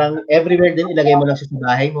 Tapos parang everywhere din ilagay mo lang siya sa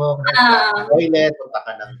bahay mo. Toilet, punta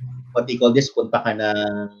ka ng, what do you call this, punta ka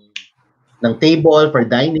ng table for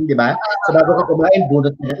dining, di ba? So bago ka kumain,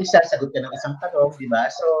 bunot ka ng isa, sagot ka ng isang tanong, di ba?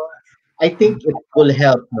 So I think it will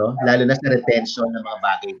help, no? Lalo na sa retention ng mga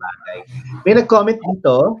bagay-bagay. May nag-comment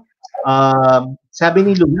dito, sabi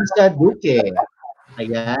ni Luisa Duque,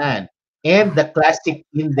 ayan, and the classic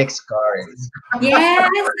index cards. Yes!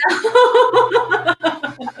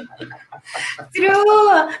 True!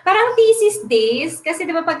 Parang thesis days, kasi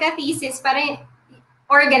di ba pagka thesis, parang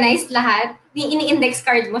organized lahat, ini-index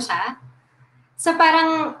card mo siya. So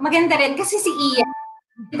parang maganda rin kasi si Iya,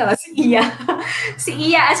 si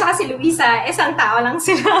Iya at saka si Luisa, isang tao lang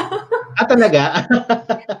sila. Talaga?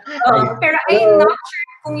 Pero I'm not sure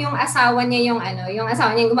kung yung asawa niya yung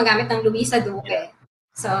asawa niya yung gumagamit ng Luisa Duque. Yeah.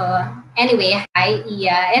 So anyway, hi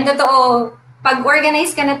Iya. And totoo, pag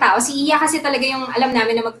organized ka na tao, si Iya kasi talaga yung alam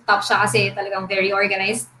namin na mag-top siya kasi talagang very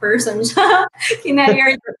organized person siya.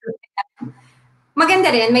 Maganda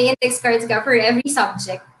rin, may index cards ka for every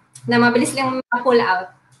subject na mabilis lang ma-pull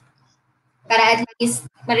out para at least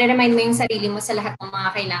ma-remind mo yung sarili mo sa lahat ng mga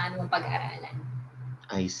kailangan mong pag-aralan.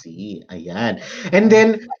 I see. Ayan. And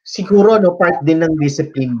then, siguro, no, part din ng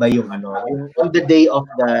discipline ba yung yung on the day of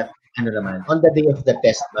the, on the day of the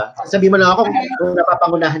test ba? Sabi mo na ako kung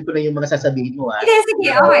napapangunahan ko na yung mga sasabihin mo, ha?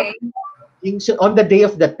 Sige, okay. On the day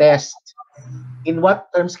of the test, in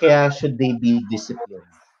what terms kaya should they be disciplined?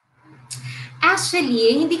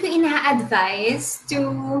 Actually, hindi ko ina-advise to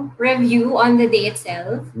review on the day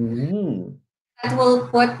itself. That will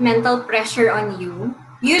put mental pressure on you.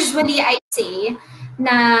 Usually, I say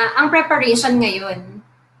na ang preparation ngayon,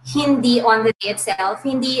 hindi on the day itself,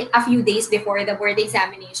 hindi a few days before the board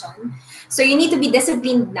examination. So you need to be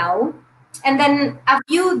disciplined now. And then a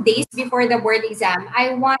few days before the board exam,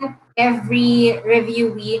 I want every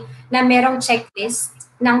reviewee na merong checklist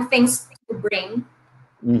ng things to bring.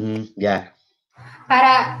 Yeah.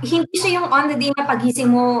 Para hindi siya yung on the day na pagising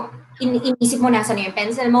mo, inisip mo nasa na yung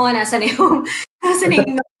pencil mo, nasa na yung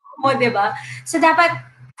note mo, diba? So dapat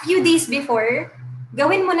few days before,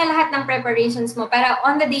 gawin mo na lahat ng preparations mo para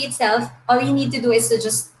on the day itself, all you need to do is to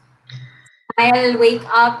just smile, wake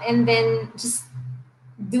up, and then just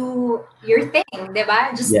do your thing,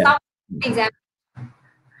 diba? Just stop the exam.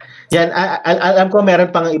 Yan, alam ko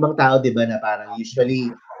meron pang ibang tao, di ba, na parang usually,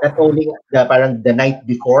 not only parang the night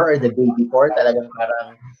before or the day before, talagang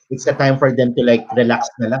parang it's a time for them to like relax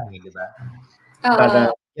na lang, di ba?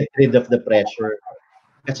 Para get rid of the pressure.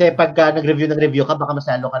 Kasi pagka nag-review ka, baka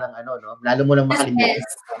masalo ka ng ano, no? Lalo mo lang makalimutan. Yes.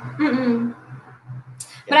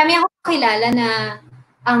 Marami akong kilala na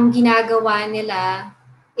ang ginagawa nila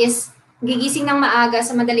is gigising ng maaga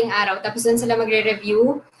sa madaling araw tapos doon sila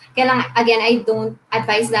magre-review. Kaya lang, again, I don't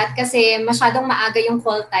advise that kasi masyadong maaga yung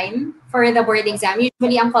call time for the board exam.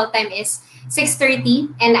 Usually, ang call time is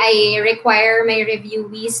 6:30 and I require my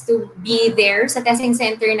reviewees to be there sa testing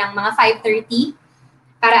center ng mga 5:30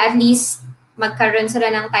 para at least magkaroon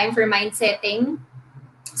sila ng time for mind setting.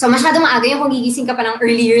 So, masyadong maaga yung kung gigising ka pa ng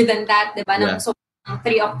earlier than that, di ba? Yeah. So,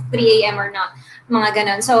 3 a.m. or not, mga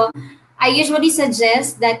ganun. So, I usually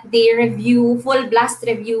suggest that they review, full blast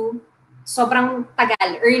review, sobrang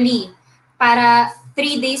tagal, early, para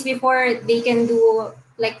 3 days before they can do,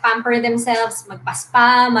 like, pamper themselves,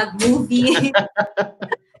 magpaspa, mag-movie.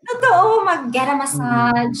 Totoo, mag-get a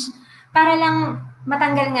massage, para lang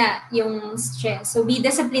matanggal nga yung stress. So, be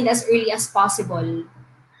disciplined as early as possible.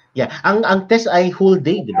 Yeah. Ang test ay whole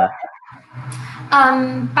day, di ba?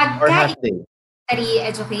 Pagka or half day?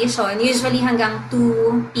 Education, usually hanggang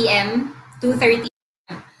 2 p.m., 2:30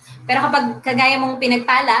 p.m. Pero kapag kagaya mong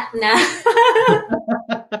pinagtala na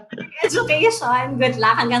education, good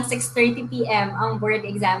luck, hanggang 6:30 p.m. ang board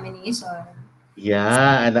examination.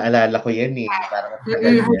 Yeah, naalala ko yan eh. Parang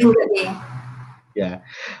yeah.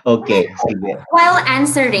 Okay, sige. While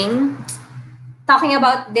answering, talking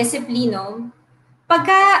about disciplino,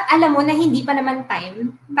 pagka alam mo na hindi pa naman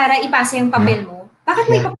time para ipasa yung papel mo,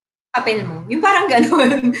 bakit may papel mo? Yung parang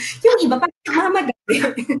gano'n. Yung iba, parang mamadali.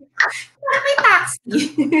 Parang may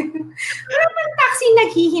taxi. Parang may taxi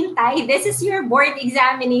naghihintay. This is your board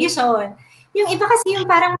examination. Yung iba kasi yung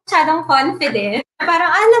parang masyadong confident.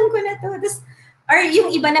 Parang alam ko na to. Or yung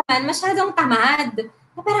iba naman, masyadong tamad.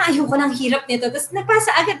 Parang ayoko ng hirap nito. Tapos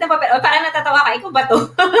nagpasa agad na papel. O parang natatawa ka, ikaw ba to?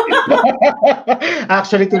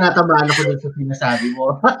 Actually, tinatamaan ako dun sa sinasabi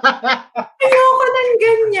mo. Ayoko ng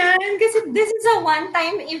ganyan. Kasi this is a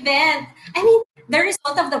one-time event. I mean, the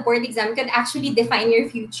result of the board exam could actually define your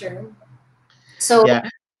future. So,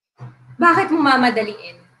 bakit mo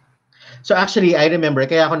mamadaliin? So actually, I remember,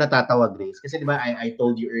 kaya ako natatawa, Grace. Kasi di ba, I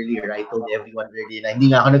told you earlier, I told everyone earlier na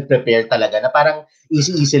hindi nga ako nag-prepare talaga, na parang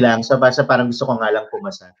easy-easy lang. So basta parang gusto ko nga lang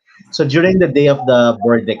pumasa. So during the day of the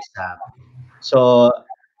board exam, so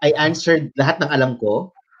I answered lahat ng alam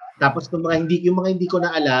ko. Tapos yung mga hindi ko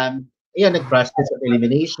na alam, ayan, nag-process of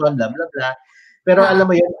elimination, blah, blah, blah. Pero alam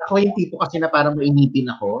mo yun, ako yung tipo kasi na parang mainipin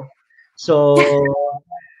ako. So,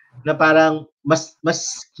 na parang mas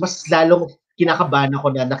lalong kinakabahan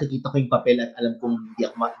ako na nakikita ko yung papel at alam kong hindi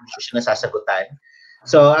ako siya nasasagutan.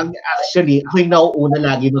 So, actually, ako yung nauuna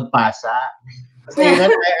lagi magpasa. So,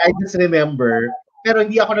 I just remember, pero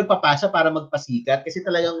hindi ako nagpapasa para magpasikat kasi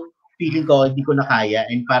talagang feeling ko hindi ko na kaya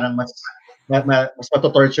and parang mas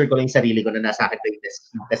matutorture ko lang yung sarili ko na nasa akin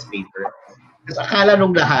yung test paper. Kasi akala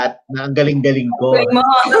nung lahat na ang galing-galing ko.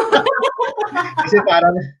 Kasi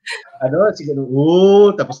parang,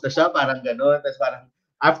 siguro, tapos na siya, parang gano'n. Tapos parang,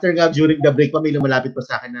 after nga, during the break pa, may lumalapit pa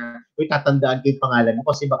sa akin na, uy, tatandaan ko yung pangalan mo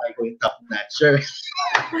kasi baka ikaw yung top notcher.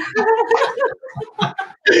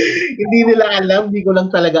 Hindi nila alam, hindi ko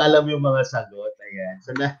lang talaga alam yung mga sagot. Ayan.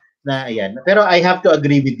 So, ayan. Pero I have to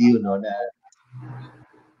agree with you, no, na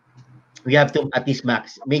we have to at least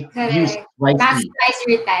make use wisely. Maximize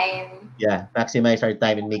your time. Yeah, maximize our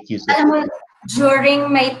time and make use of it.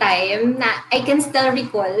 During my time, na I can still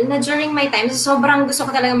recall, na during my time, sobrang gusto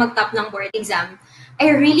ko talaga mag-top ng board exam.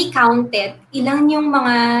 I really counted ilan yung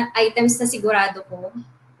mga items na sigurado ko.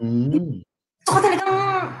 Gusto ko talagang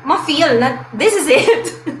ma-feel na this is it.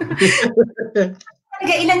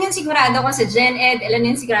 Ilan yung sigurado ko sa Gen Ed,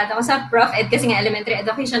 ilan yung sigurado ko sa Prof Ed kasi nga elementary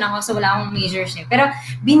education ako so wala akong major ship. Pero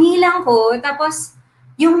binilang ko, tapos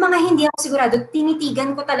yung mga hindi ako sigurado,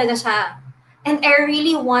 tinitigan ko talaga siya. And I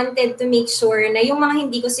really wanted to make sure na yung mga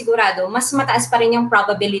hindi ko sigurado, mas mataas pa rin yung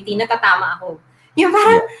probability na tatama ako. Yung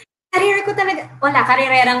parang, career ko talaga, wala,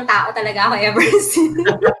 karirerang tao talaga ako ever since.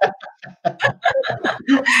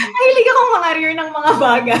 Mahilig akong mga-career ng mga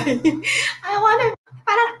bagay.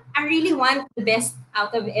 I really want the best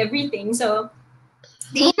out of everything. So,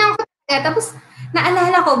 tingnan ko talaga. Tapos,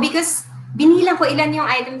 naalala ko, because binilang ko ilan yung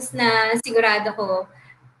items na sigurado ko.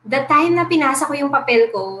 The time na pinasa ko yung papel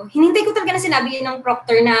ko, hinintay ko talaga na sinabi ng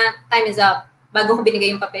proctor na time is up bago ko binigay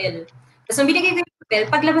yung papel. Tapos nung binigay ko yung papel,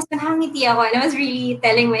 paglabas ko nakangiti ako and I was really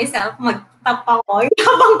telling myself, mag-tap ako.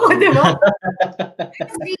 Yabang ko, di ba? I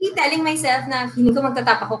was really telling myself na hindi ko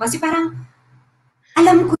magtatap ako kasi parang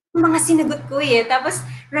alam ko yung mga sinagot ko eh. Tapos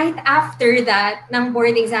right after that, ng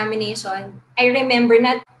board examination, I remember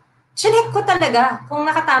na chinek ko talaga kung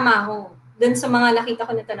nakatama ako dun sa mga nakita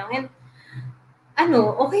ko na tanong. And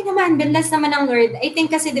okay naman, binless naman ng Lord. I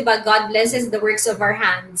think kasi, di ba, God blesses the works of our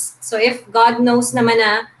hands. So if God knows naman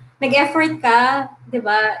na nag-effort ka, di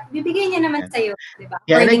ba, bibigay niya naman sa'yo, di ba?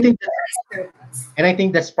 Yeah, and I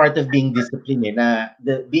think that's part of being disciplined.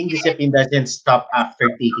 Being disciplined doesn't stop after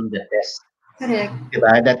taking the test. Correct.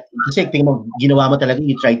 Diba? Kasi tingin mo, ginawa mo talaga,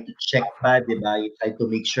 you try to check pa, diba? You try to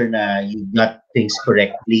make sure na you got things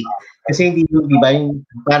correctly. Kasi hindi mo, diba, yung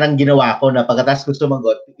parang ginawa ko na pagkatapos ko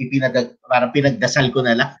sumagot, parang pinagdasal ko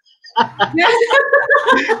na lang.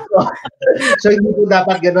 so hindi po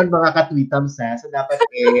dapat ganun mga ka-tweetams, ha? So dapat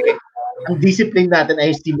ang discipline natin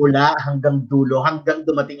ay simula hanggang dulo, hanggang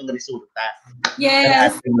dumating ang resulta.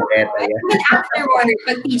 Yes. Afterward,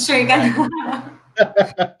 pag teacher ka na.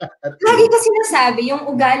 Lagi ko sinasabi, yung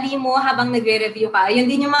ugali mo habang nagre-review ka, yun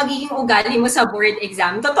din yung magiging ugali mo sa board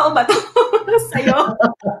exam. Totoo ba to sa'yo?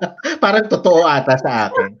 Parang totoo ata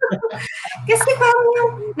sa akin. Kasi parang yung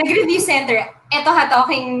nag-review center, eto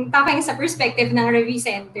talking sa perspective ng review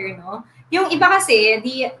center, no? Yung iba kasi,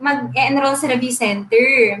 mag-enroll sa review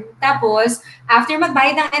center. Tapos, after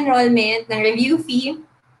magbayad ng enrollment, ng review fee,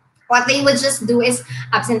 what they would just do is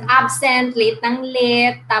absent, late ng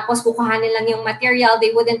late, tapos kukuhanin lang yung material.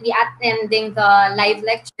 They wouldn't be attending the live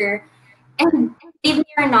lecture. And believe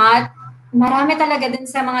me or not, marami talaga din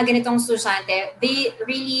sa mga ganitong estudyante, they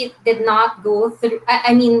really did not go through,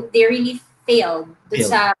 they really failed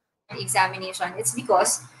sa examination. It's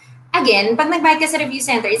because, again, pag nagbayad ka sa review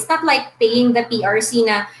center, it's not like paying the PRC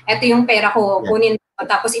na eto yung pera ko, kunin mo,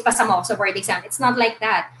 tapos ipasa mo sa board exam. It's not like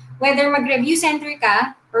that. Whether mag-review center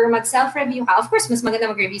ka or mag-self-review ka, of course, mas maganda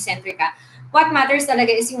mag-review center ka. What matters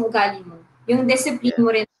talaga is yung ugali mo. Yung discipline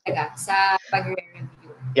mo rin talaga sa pag-review.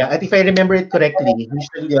 Yeah, at if I remember it correctly,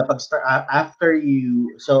 usually after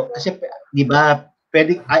you, so kasi di ba,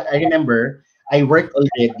 I remember, I worked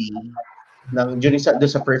already during sa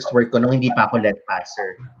first work ko nung hindi pa ako let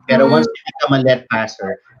passer. Pero once you become a let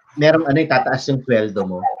passer, merong tataas yung sweldo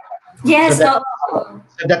mo. Yes, so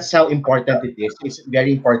that's how important it is. It's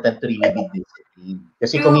very important to really be disciplined.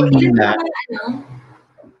 Kasi kung hindi na...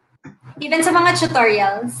 Even sa mga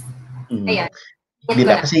tutorials. Ayan.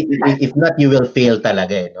 Diba? Kasi if not, you will fail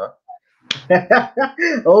talaga no?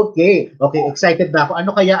 Okay, excited na ako.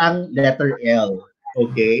 Ano kaya ang letter L?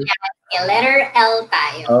 Okay? Yeah, letter L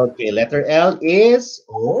tayo. Okay, letter L is...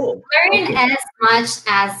 Learn as much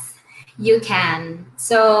as you can.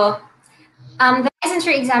 So, the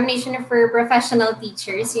licensure examination for professional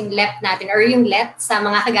teachers, yung LEPT natin, or yung LEPT sa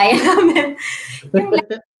mga kagaya namin. Yung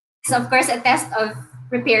LEPT is, of course, a test of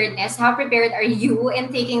preparedness. How prepared are you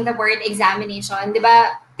in taking the board examination?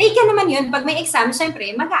 Diba? Take ka naman yun. Pag may exam,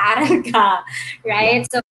 syempre, mag-aaral ka. Right?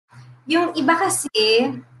 So, yung iba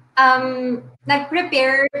kasi,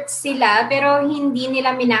 nag-prepare sila, pero hindi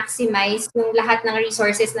nila min-maximize yung lahat ng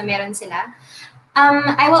resources na meron sila.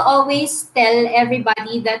 I will always tell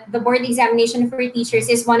everybody that the board examination for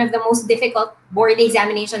teachers is one of the most difficult board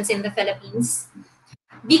examinations in the Philippines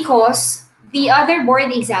because the other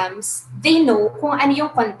board exams, they know kung ano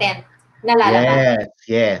yung content na lalabas.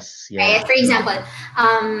 Yes. Right? For example,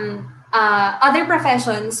 other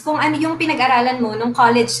professions, kung ano yung pinag-aralan mo nung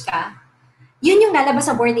college ka, yun yung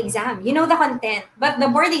lalabas sa board exam. You know the content. But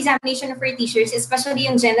the board examination for teachers,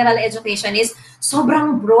 especially yung general education, is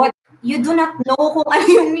sobrang broad. You do not know kung ano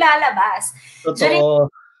yung lalabas. Totoo.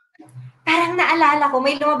 Parang naalala ko,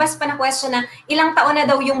 may lumabas pa na question na ilang taon na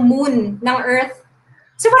daw yung moon ng Earth.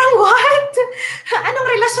 So parang, what? Anong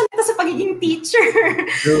relasyon nito sa pagiging teacher?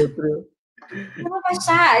 True. Lumabas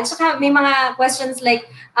siya. At saka may mga questions like,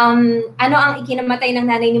 ano ang ikinamatay ng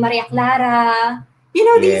nanay ni Maria Clara? You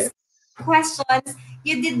know, these questions,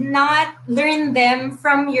 you did not learn them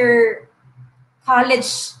from your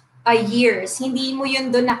college years. Hindi mo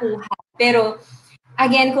yun doon nakuha. Pero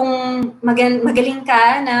again, kung magaling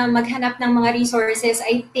ka na maghanap ng mga resources,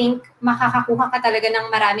 I think makakakuha ka talaga ng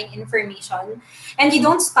maraming information. And you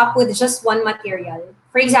don't stop with just one material.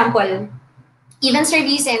 For example, even sa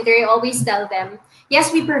review center, I always tell them, yes,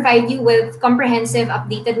 we provide you with comprehensive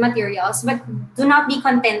updated materials, but do not be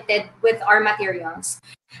contented with our materials.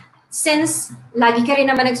 Since lagi ka rin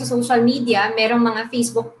naman nagsa-social media, merong mga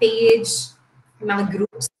Facebook page, mga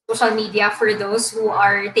groups, social media for those who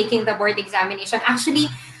are taking the board examination. Actually,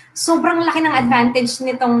 sobrang laki ng advantage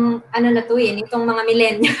nitong nitong mga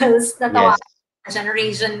millennials na tawag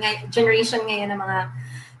generation ngayon ng mga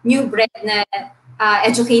new bred na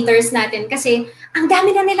educators natin kasi ang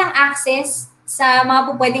dami na nilang access sa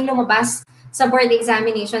mga pwedeng lumabas sa board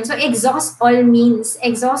examination. So exhaust all means,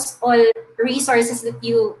 exhaust all resources that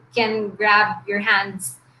you can grab your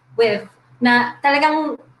hands with na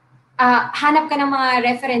talagang hanap ka ng mga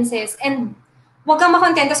references and huwag kang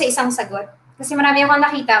makontento sa isang sagot. Kasi marami akong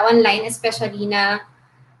nakita online especially na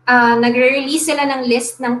nagre-release sila ng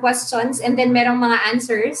list ng questions and then merong mga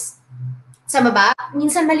answers sa baba.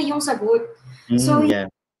 Minsan mali yung sagot. So,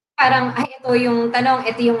 parang, ito yung tanong,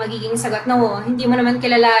 ito yung magiging sagot. No, hindi mo naman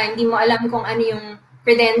kilala, hindi mo alam kung ano yung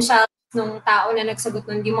credentials nung tao na nagsagot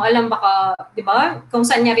nun. Hindi mo alam baka, di ba, kung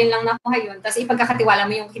saan niya rin lang nakuha yun. Tapos ipagkakatiwala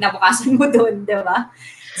mo yung kinabukasan mo doon, di ba?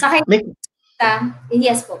 Sa akin,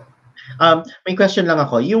 yes po. May question lang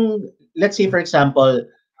ako. Yung, let's say for example,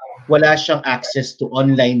 wala siyang access to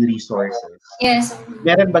online resources. Yes.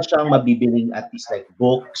 Meron ba siyang mabibiling at least like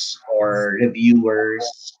books or reviewers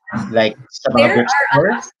like sa mga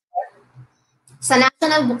bookstores? Sa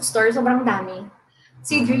National Bookstore, sobrang dami.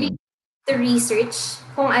 So you'd really to research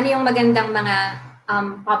kung ano yung magandang mga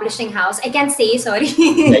publishing house. I can't say, sorry.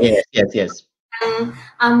 Yes.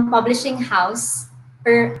 Publishing house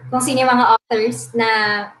or kung sino yung mga authors na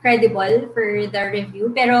credible for the review.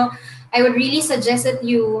 Pero I would really suggest that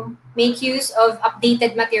you make use of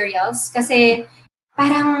updated materials kasi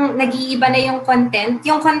parang nag-iiba na yung content.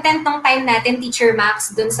 Yung content ng time natin,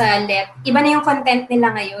 TEACHERMACS, dun sa LEPT, iba na yung content nila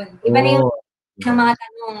ngayon. Iba na yung ng mga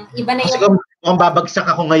tanong. Iba na yung... Kung babagsak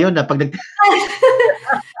ako ngayon na pag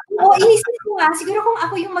Oo, inisip ko nga. Siguro kung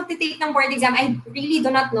ako yung magte-take ng board exam, I really do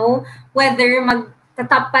not know whether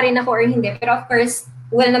mag-top pa rin ako or hindi. Pero of course,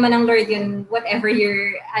 well naman ng Lord yun, whatever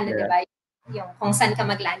your, diba, yung kung saan ka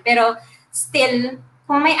mag-land. Pero still,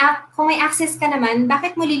 kung may access ka naman,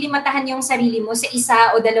 bakit mo lilimatahan yung sarili mo sa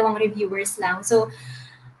isa o dalawang reviewers lang? So,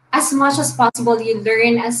 as much as possible, you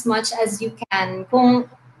learn as much as you can. Kung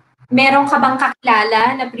meron ka bang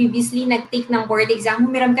kakilala na previously nag-take ng board exam,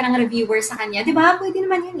 meron ka ng reviewer sa kanya, di ba? Pwede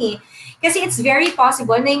naman yun eh. Kasi it's very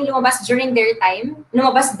possible na yung lumabas during their time,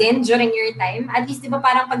 lumabas din during your time. At least, di ba,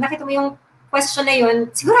 parang pag nakita mo yung question na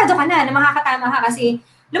yun, sigurado ka na makakatama ka kasi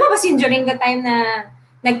lumabas yun during the time na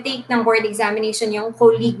nag-take ng board examination yung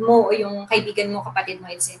colleague mo o yung kaibigan mo, kapatid mo,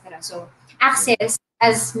 etc. So, access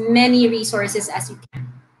as many resources as you can.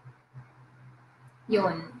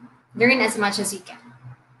 Yun. Learn as much as you can.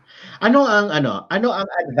 Ano ang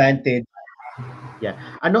advantage? Yeah.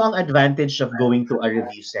 Ano ang advantage of going to a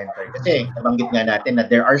review center? Kasi nabanggit nga natin na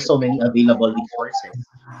there are so many available resources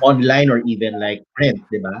online or even like print,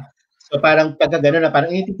 di ba? So parang pagka gano'n na parang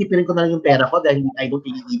titipirin ko na lang yung pera ko dahil I don't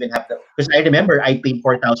really even have the... Because I remember I paid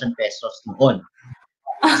 4,000 pesos noon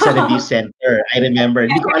sa review center. I remember.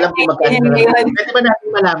 Hindi ko alam kung magkano na ngayon. Pwede ba natin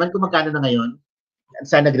malaman kung magkano na ngayon?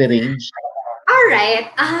 Saan nagre-range? Alright.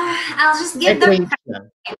 I'll just give the...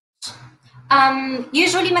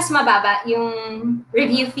 Usually, mas mababa yung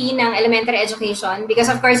review fee ng elementary education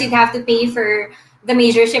because, of course, you'd have to pay for the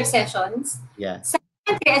majorship sessions. Yeah. Sa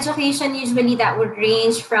elementary education, usually that would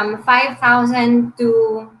range from 5,000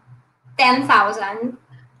 to 10,000.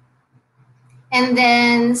 And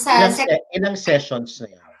then sa ilang sessions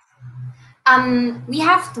na yan? We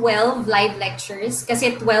have 12 live lectures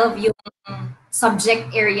kasi 12 yung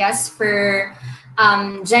subject areas for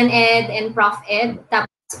Gen Ed and Prof Ed.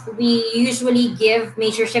 Tapos we usually give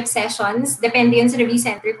majorship sessions. Depende yun sa review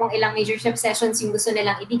center kung ilang majorship sessions yung gusto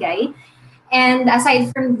nilang ibigay. And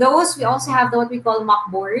aside from those, we also have what we call mock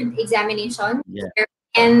board examination. Yeah.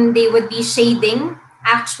 And they would be shading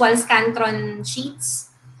actual Scantron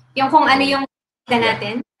sheets. Yung kung ano yung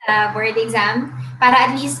natin sa board exam.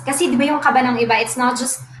 Para at least, kasi di ba yung kaba ng iba, it's not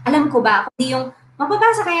just, alam ko ba, kundi yung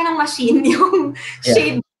mababasa kaya ng machine yung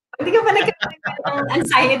shade. Hindi ka pa nagkakaroon ng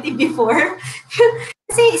anxiety before.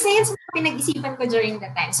 Kasi isa yun sa pinag-isipan ko during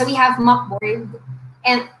that time. So we have mock board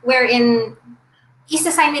and wherein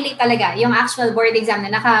isa-simulate talaga yung actual board exam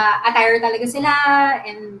na naka-attire talaga sila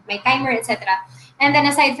and may timer, etc. And then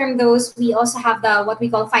aside from those, we also have the what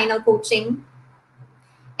we call final coaching.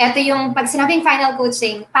 Ito yung pag sinabing final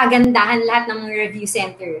coaching, pagandahan lahat ng mga review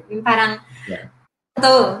center. Yung parang,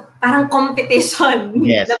 parang competition.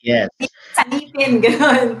 Yes, yes. Sanipin,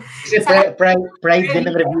 gano'n. Kasi pride din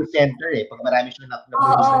ng review center pag marami siyang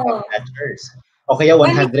na-produce ng top judgers. O kaya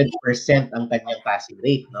 100% ang kanyang passing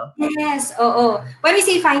rate, no? Yes, oo. When we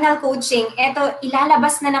say final coaching, eto,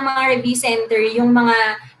 ilalabas na ng mga review center yung mga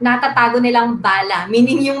natatago nilang bala.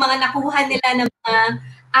 Meaning yung mga nakuha nila ng mga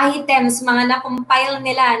items, mga na-compile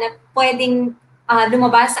nila na pwedeng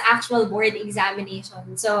lumabas sa actual board examination.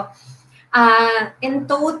 So, in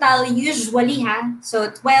total, usually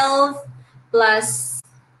so 12 plus,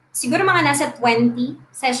 siguro mga nasa 20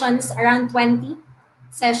 sessions, around 20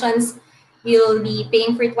 sessions, you'll be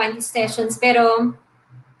paying for 20 sessions. Pero,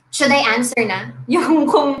 should I answer na? Yung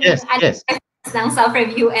kung yes. ng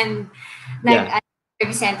self-review and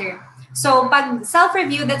review center. So, pag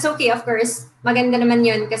self-review, that's okay, of course. Maganda naman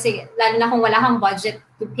yun kasi lalo na kung wala kang budget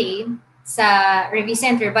to pay sa review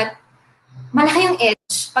center. But, malaki yung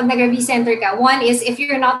edge pag nag-review center ka. One is, if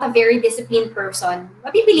you're not a very disciplined person,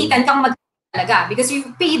 mapipilitan kang talaga because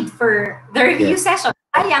you paid for the review session.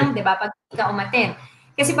 Sayang, di ba, pag ka umattend.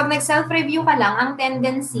 Kasi pag nag-self-review ka lang, ang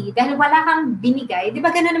tendency, dahil wala kang binigay, di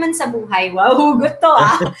ba gano'n naman sa buhay? Wow, hugot to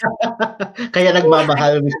Kaya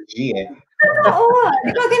nagmamahal mo si Oo,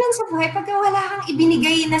 di ba ganun sa buhay? Pagka wala kang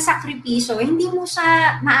ibinigay na sakripisyo, hindi mo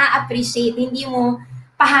siya maa-appreciate, hindi mo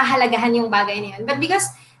pahahalagahan yung bagay na yun. But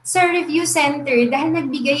because sa review center, dahil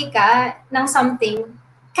nagbigay ka ng something,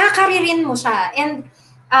 kakaririn mo siya. And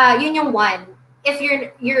yun yung one. If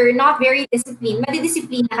you're not very disciplined,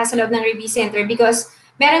 madidisiplina ka sa loob ng review center because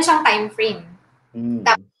meron siyang time frame.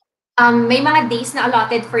 May mga days na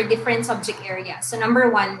allotted for different subject areas. So number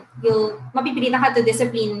one, mapipilitan ka to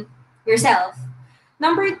discipline yourself.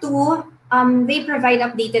 Number two, they provide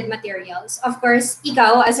updated materials. Of course,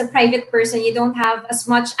 ikaw as a private person, you don't have as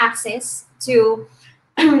much access to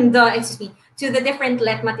the different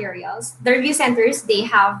LEPT materials. The review centers, they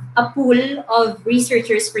have a pool of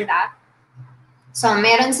researchers for that. So,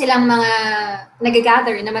 meron silang mga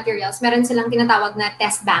nag-gather na materials. Meron silang tinatawag na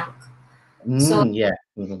test bank. So,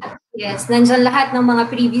 yes, nandyan lahat ng mga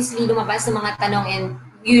previously lumabas na mga tanong and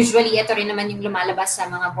usually ito rin naman yung lumalabas sa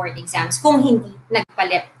mga board exams kung hindi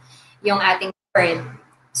nagpalit yung ating board.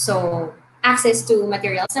 So, access to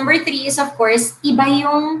materials. Number three is, of course, iba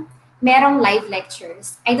yung merong live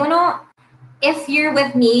lectures. I don't know if you're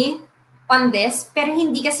with me on this, pero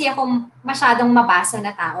hindi kasi ako masyadong mabasa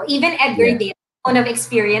na tao. Even Edgar Dale, one of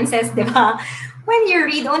experiences, di ba? When you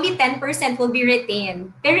read, only 10% will be retained.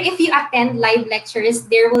 Pero if you attend live lectures,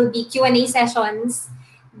 there will be Q&A sessions,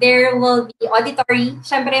 there will be auditory.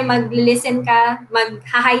 Siyempre, mag-listen ka,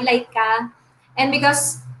 mag-highlight ka. And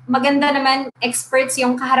because maganda naman, experts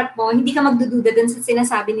yung kaharap mo, hindi ka magdududa dun sa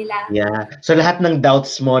sinasabi nila. Yeah. So lahat ng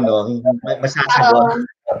doubts mo, no, masasagot.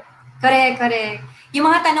 Correct. Yung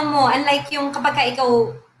mga tanong mo, unlike yung kapag ka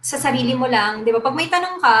ikaw sa sarili mo lang, di ba? Pag may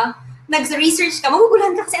tanong ka, nag-research ka,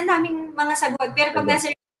 maguguluhan ka kasi ang daming mga sagot. Pero pag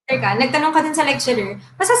nasa lecture ka, nagtanong ka dun sa lecturer,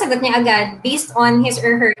 masasagot niya agad based on his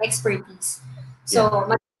or her expertise. So,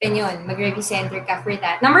 maganda yun. Mag-review center ka for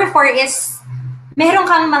that. Number 4 is, meron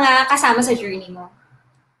kang mga kasama sa journey mo.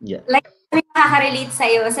 Yeah. Like, makaka-relate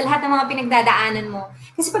sa'yo sa lahat ng mga pinagdadaanan mo.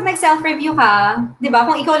 Kasi pag nag-self-review ka, di ba,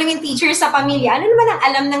 kung ikaw lang yung teacher sa pamilya, ano naman ang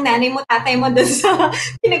alam ng nanay mo, tatay mo doon sa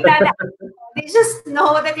pinagdadaanan mo? They just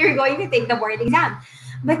know that you're going to take the board exam.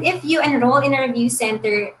 But if you enroll in a review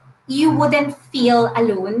center, you wouldn't feel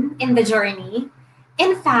alone in the journey.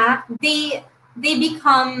 In fact, they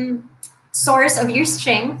become source of your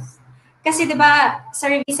strength. Kasi di ba, sa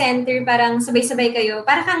review center, parang sabay-sabay kayo,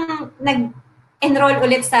 parang kang nag-enroll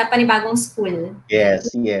ulit sa panibagong school. Yes.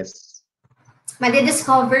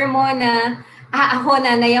 Madidiscover mo na, ako,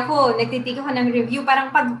 nanay ako, nagtitik ako ng review. Parang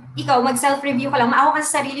pag ikaw, mag-self-review ka lang, maawa ka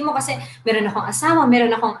sa sarili mo kasi meron akong asawa,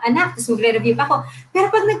 meron akong anak, tapos magre-review pa ako. Pero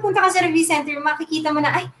pag nagpunta ka sa review center, makikita mo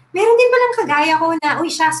na, ay, meron din palang kagaya ko na, uy,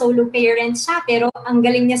 siya, solo parent siya, pero ang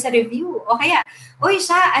galing niya sa review. O kaya, uy,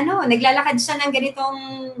 siya, naglalakad siya ng ganitong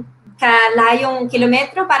kalayong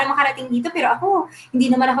kilometro para makarating dito, pero ako, hindi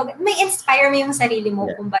naman ako, may inspire mo yung sarili mo,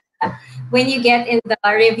 kumbaga, when you get in the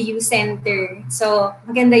review center. So,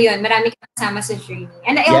 maganda yun. Marami ka kasama sa journey.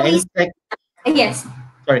 And I always, yes.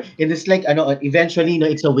 Sorry, and it's like, eventually,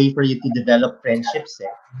 it's a way for you to develop friendships,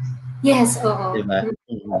 Yes, oo. Diba?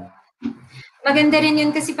 Maganda rin yun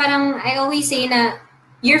kasi parang, I always say na,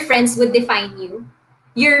 your friends would define you.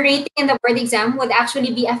 Your rating in the board exam would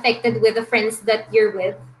actually be affected with the friends that you're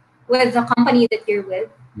with the company that you're with.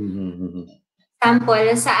 Example,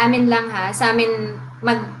 sa amin lang sa amin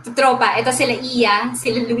magtutropa. Ito sila Iya,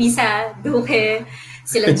 sila Luisa Duque,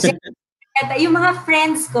 sila Jen, At yung mga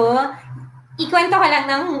friends ko, ikwento ko lang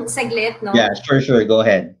ng saglit, no? Yeah, sure. Go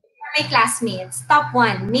ahead. My classmates. Top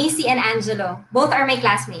 1, Macy and Angelo. Both are my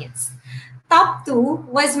classmates. Top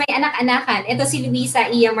 2 was my anak-anakan. Ito si Luisa,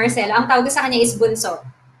 Iya, Marcelo. Ang tawag ko sa kanya is Bunso.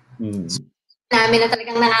 Namin na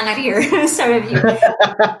talagang nangangarir sa review.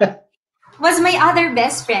 Was my other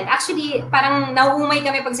best friend. Actually, parang nauumay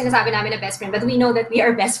kami pag sinasabi namin na best friend, but we know that we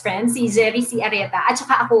are best friends. Si Jerry, si Areta, at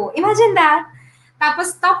saka ako. Imagine that.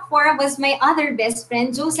 Tapos top 4 was my other best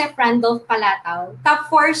friend, Joseph Randolph Palataw. Top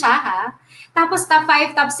 4 siya, ha? Tapos top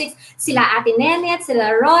 5, top 6, sila Ate Nenet,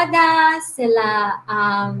 sila Roda, sila,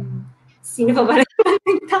 sino pa ba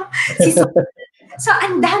nag-top? So,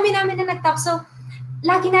 ang dami namin na nag-top. So,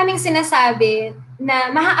 lagi naming sinasabi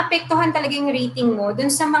na maaapektuhan talaga yung rating mo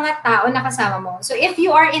dun sa mga tao na kasama mo. So, if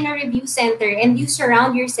you are in a review center and you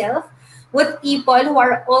surround yourself with people who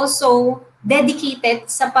are also dedicated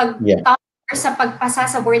sa pag-top or sa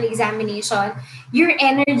pagpasa sa board examination, your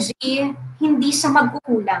energy, hindi siya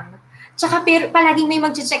magkukulang. Tsaka pero palaging may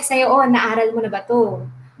mag-check sa'yo, naaral mo na ba to?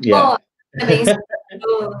 Yeah.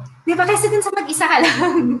 Di ba kasi dun sa mag-isa ka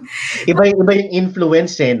lang? Iba yung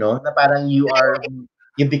influence no? Na parang you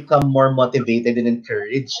become more motivated and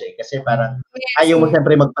encouraged Kasi parang ayaw mo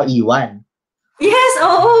siyempre magpaiwan. Yes,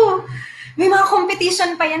 oo. May mga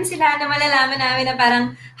competition pa yan sila na malalaman namin na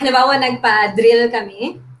parang, halimbawa nagpa-drill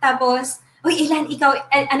kami, tapos, ilan ikaw,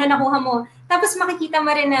 ano nakuha mo? Tapos makikita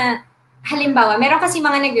mo rin na, halimbawa, meron kasi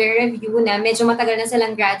mga nagre-review na medyo matagal na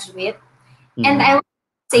silang graduate. And I would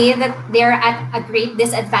say that they're at a great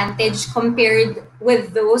disadvantage compared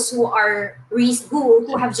with those who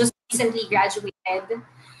have just recently graduated.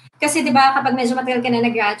 Kasi 'di ba kapag medyo matagal ka na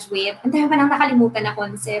nag-graduate, ang dami pa nang nakalimutan na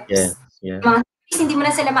concepts. Mga hindi mo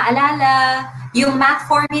na sila maalala, yung math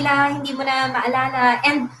formula hindi mo na maalala,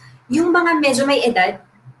 and yung mga medyo may edad,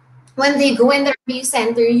 when they go in the review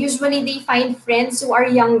center, usually they find friends who are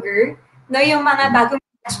younger, no, yung mga bagong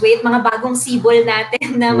graduate, mga bagong sibol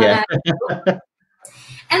natin na mga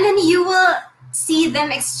and then you will see them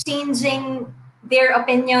exchanging their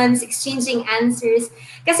opinions, exchanging answers.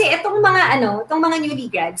 Kasi itong mga newly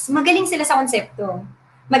grads, magaling sila sa konsepto.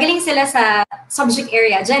 Magaling sila sa subject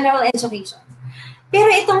area, general education. Pero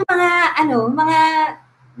itong mga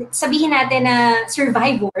sabihin natin na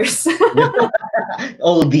survivors.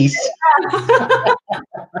 Oldies.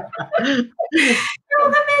 Pero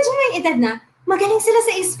medyo may edad na, magaling sila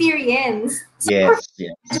sa experience. So, yes.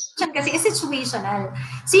 Kasi is situational.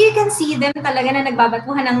 So you can see them talaga na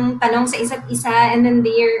nagbabatuhan ng tanong sa isa't isa, and then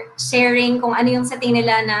they're sharing kung ano yung sa tingin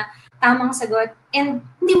nila na tamang sagot. And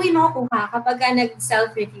hindi mo yung makukuha kapag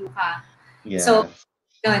nag-self-review ka. Yeah. So,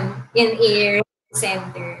 yun, in a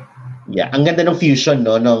center. Yeah, ang ganda ng fusion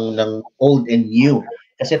ng old and new.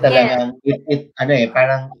 Kasi talagang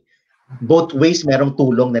parang both ways merong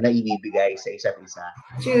tulong na naibibigay sa isa't isa.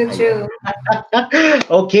 True.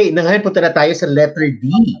 Okay, ngayon punta na tayo sa letter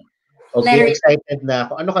D. Okay, excited na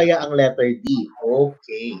ako. Ano kaya ang letter D?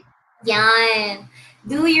 Okay. Yan.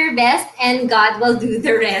 Do your best and God will do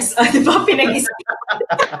the rest. O, di ba pinag-isip?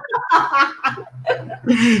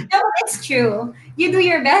 No, it's true. You do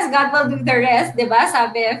your best, God will do the rest. Di ba?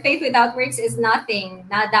 Sabi, faith without works is nothing.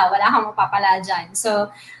 Nada, wala kang mapapala dyan. So,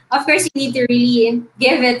 of course, you need to really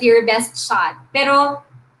give it your best shot. Pero,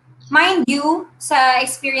 mind you, sa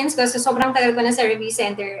experience ko, so sobrang tagal ko na sa review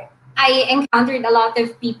center, I encountered a lot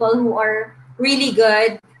of people who are really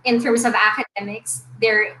good in terms of academics.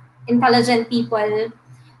 They're intelligent people.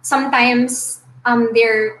 Sometimes,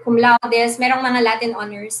 they're cum laudes, merong mga Latin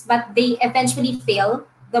honors, but they eventually fail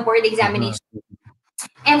the board examination.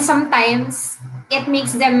 And sometimes, it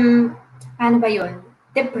makes them, paano ba yun?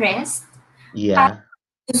 Depressed. Yeah.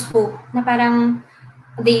 Hope na parang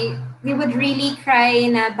they would really cry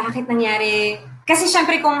na bakit nangyari. Kasi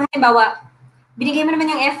syempre kung halimbawa, binigay mo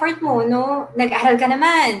naman yung effort mo, no? Nag-aral ka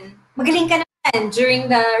naman, magaling ka naman during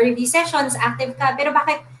the review sessions, active ka, pero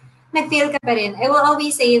bakit nag-fail ka pa rin? I will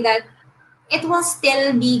always say that it will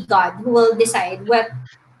still be God who will decide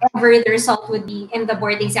whatever the result would be in the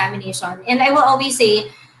board examination. And I will always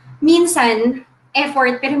say, minsan,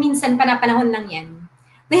 effort, pero minsan panahon lang yan.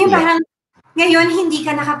 Na yung parang, ngayon, hindi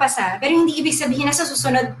ka nakapasa, pero hindi ibig sabihin na sa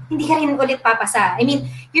susunod, hindi ka rin ulit papasa. I mean,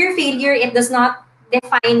 your failure, it does not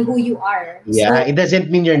define who you are. Yeah, so, it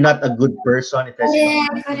doesn't mean you're not a good person. It doesn't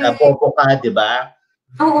mean na popo ka, di ba?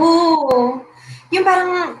 Oo. Yung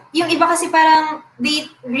parang, yung iba kasi parang,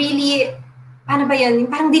 they really, paano ba yun?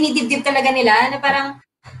 Yung parang dinidibdib talaga nila, na parang,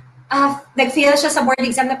 nag-fail siya sa board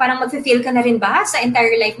exam, na parang mag-fail ka na rin ba sa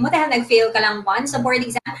entire life mo dahil nag-fail ka lang once sa board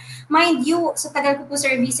exam? Mind you, sa tagal ko po sa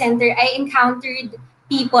review center, I encountered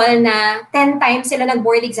people na 10 times sila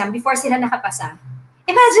nag-board exam before sila nakapasa.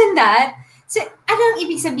 Imagine that. So, anong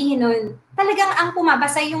ibig sabihin nun? Talagang ang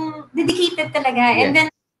pumapasa yung dedicated talaga. And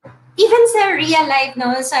then, even sa real life,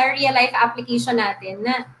 no, sa real life application natin,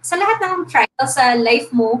 na sa lahat ng trials sa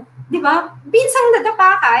life mo, di ba, binsang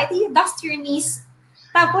nadapa ka, ito you dust your knees,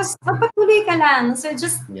 tapos magpatuloy ka lang. So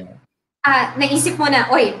just, naisip mo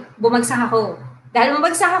na, oy, bumagsak ako. Dahil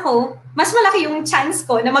bumagsak ako, mas malaki yung chance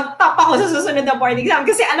ko na mag-top ako sa susunod na board exam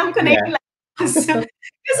kasi alam ko na yung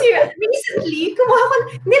kasi recently, kumuha ko,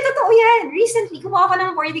 hindi, totoo yan. Recently, kumuha ko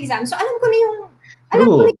ng board exam. So, alam ko na yung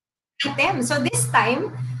item. So, this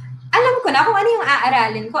time, alam ko na kung ano yung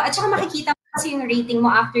aaralin ko at saka makikita mo kasi yung rating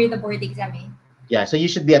mo after the board exam eh. Yeah, so you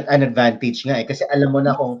should be at an advantage nga eh kasi alam mo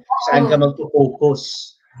na kung saan ka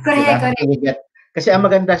mag-focus. Correct. Kasi ang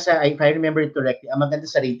maganda sa, if I remember it correctly, ang maganda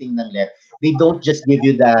sa rating ng LEPT, they don't just give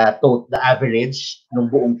you the average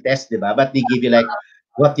ng buong test, di ba? But they give you like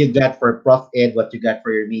what you got for Prof Ed, what you got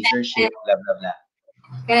for your majorship, blah, blah, blah.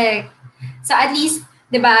 Correct. So at least,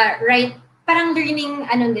 di ba, right, parang learning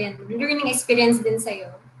experience din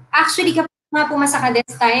sa'yo. Actually, kapag pumasa ka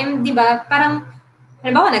this time, di ba, parang,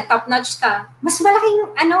 halimbawa, nag-top notch ka, mas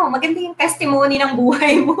malaking, maganda yung testimony ng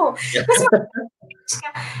buhay mo. Mas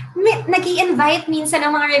nag-i-invite minsan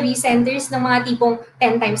ng mga review centers ng mga tipong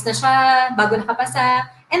 10 times na siya, bago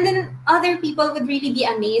nakapasa. And then, other people would really be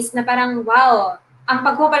amazed na parang, wow, ang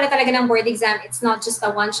pagkuha pala talaga ng board exam, it's not just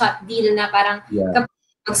a one-shot deal na parang, kapag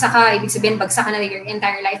bagsak ka, ibig sabihin, bagsak ka na your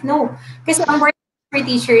entire life. No. Kasi ang board exam for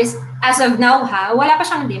teachers, as of now, wala pa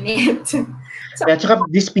siyang limit. So, tsaka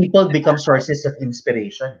these people become sources of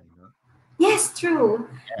inspiration. You know? Yes, true.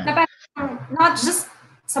 Na parang, not just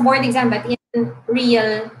sa board exam, but in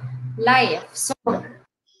real life. So,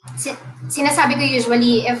 sinasabi ko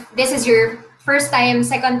usually, if this is your first time,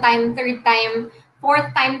 second time, third time, fourth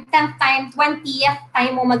time, 10th time, 20th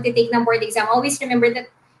time mo magte-take ng board exam, always remember that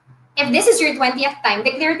if this is your 20th time,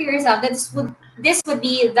 declare to yourself that this would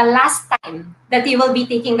be the last time that you will be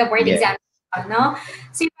taking the board exam. No?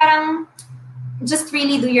 So parang, just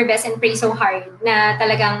really do your best and pray so hard na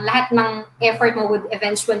talagang lahat ng effort mo would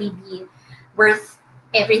eventually be worth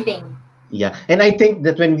everything. Yeah, and I think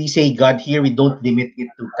that when we say God here, we don't limit it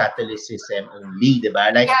to Catholicism only,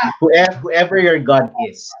 diba? Like whoever your God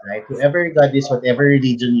is, right? Whoever your God is, whatever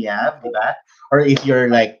religion you have, diba? Or if you're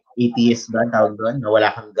like atheist ba, tawag doon, na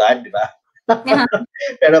wala kang God, diba?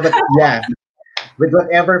 Pero but yeah, with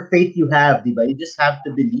whatever faith you have, diba? You just have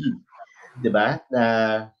to believe, diba?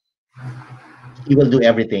 He will do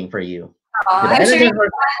everything for you. Diba? I'm sure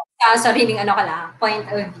sariling point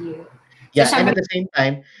of view. Yeah, so, and at the same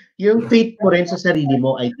time, yung faith mo rin sa sarili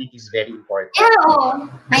mo, I think is very important. Yeah,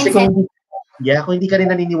 kasi kung hindi ka rin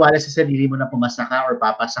naniniwala sa sarili mo na pumasa ka or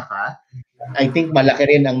papasa ka, I think malaki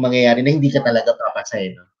rin ang mangyayari na hindi ka talaga papasa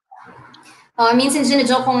eh, no? Minsan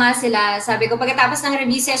sinajoke ko nga sila. Sabi ko, pagkatapos ng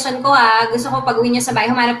review session ko gusto ko pag-uwi nyo sa bahay,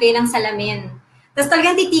 humanap kayo ng salamin. Tapos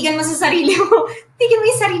talagang titigan mo sa sarili mo. Tigan mo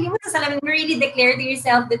yung sarili mo sa salamin. Really declare to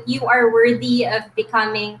yourself that you are worthy of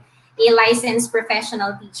becoming a licensed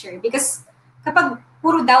professional teacher. Because kapag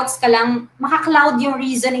puro doubts ka lang, maka-cloud yung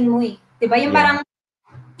reasoning mo eh. Diba? Yung parang,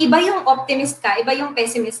 iba yung optimist ka, iba yung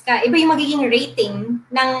pessimist ka, iba yung magiging rating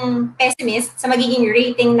ng pessimist sa magiging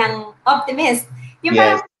rating ng optimist. Yung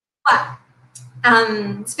parang,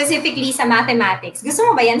 specifically sa mathematics.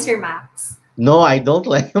 Gusto mo ba yan, Sir Max? No, I don't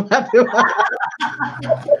like mathematics.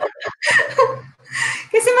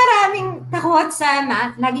 Kasi maraming takot sa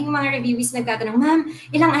math. Laging mga reviewees nagtatanong, ma'am,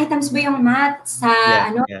 ilang items ba yung math sa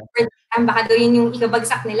baka daw yun yung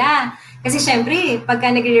ikabagsak nila. Kasi syempre,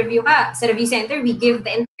 pagka nagre-review ka sa review center, we give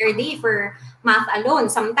the entire day for math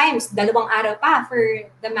alone. Sometimes, 2 araw pa for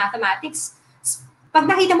the mathematics. Pag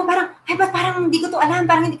nakita mo parang, ay, ba't parang hindi ko to alam,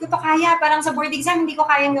 parang hindi ko to kaya, parang sa board exam, hindi ko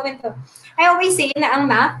kayang gawin to. I always say na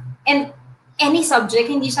ang math and any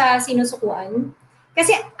subject, hindi siya sinusukuan.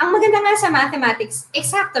 Kasi ang maganda nga sa mathematics,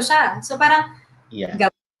 eksakto siya. So parang,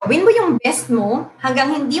 gawin mo yung best mo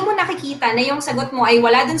hanggang hindi mo nakikita na yung sagot mo ay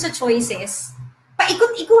wala dun sa choices.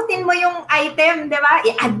 Paikot-ikutin mo yung item, di ba?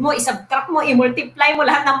 I-add mo, i-subtract mo, i-multiply mo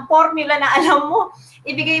lahat ng formula na alam mo.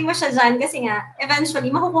 Ibigay mo siya dyan kasi nga,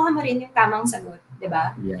 eventually, makukuha mo rin yung tamang sagot. Di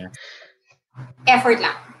ba? Yeah. Effort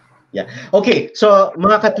lang. Yeah. Okay, so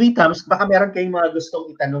mga ka-tweetums, baka meron kayong mga gustong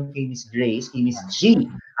itanong kay Miss Grace, kay Miss G,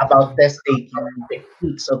 about test-taking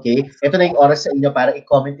techniques, okay? Ito na yung oras sa inyo para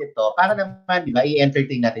i-comment ito. Para naman, di ba,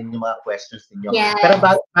 i-entertain natin yung mga questions ninyo. Yes. Pero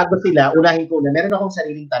bago sila, unahin ko na, meron akong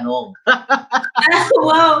sariling tanong.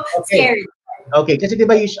 Wow, okay. Scared. Okay, kasi di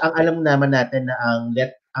ba ang alam naman natin na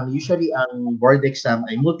usually ang board exam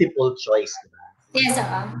ay multiple choice, di ba? Yes,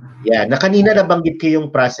 Yeah, na kanina nabanggit ko yung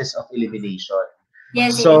process of elimination.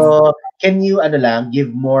 Yes, so, can you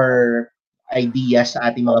give more idea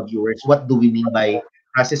sa ating mga viewers, what do we mean by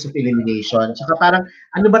process of elimination? Tsaka parang,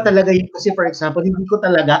 ano ba talaga yun? Kasi for example, hindi ko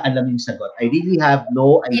talaga alam yung sagot. I really have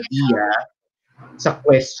no idea sa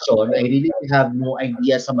question. I really have no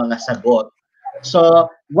idea sa mga sagot. So,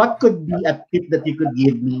 what could be a tip that you could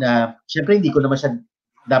give me na, syempre hindi ko naman siya,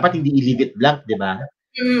 dapat hindi i-leave it blank, di ba?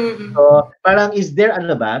 So, parang is there,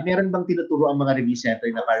 ano ba, meron bang tinuturo ang mga review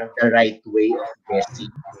center na parang the right way of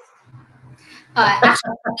guessing?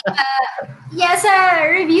 Actually, yeah, sa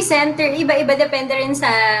review center, iba-iba depende rin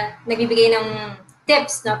sa nagbibigay ng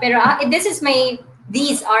tips, no? Pero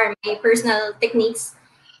these are my personal techniques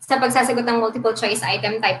sa pagsasagot ng multiple choice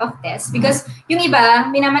item type of test. Because yung iba,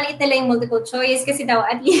 minamaliit nila yung multiple choice kasi daw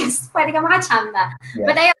at least pwede ka makachamba. Yeah.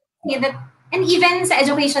 But I say that, and even sa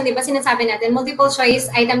education, di ba, sinasabi natin, multiple choice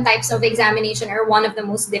item types of examination are one of the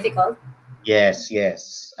most difficult. Yes,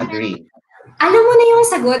 agree. Alam mo na yung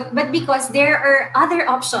sagot, but because there are other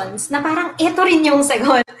options na parang ito rin yung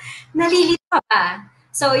sagot, nalilito ka pa.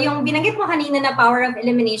 So yung binanggit mo kanina na power of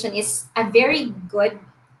elimination is a very good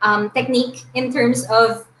technique in terms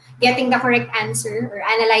of getting the correct answer or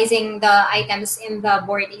analyzing the items in the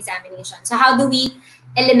board examination. So how do we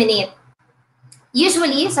eliminate?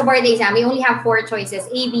 Usually, sa board exam, we only have 4 choices,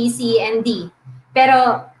 A, B, C, and D.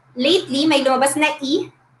 Pero lately, may lumabas na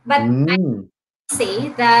E, but I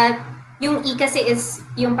say that yung E kasi is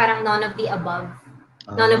yung parang none of the above.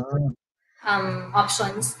 None of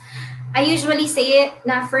options. I usually say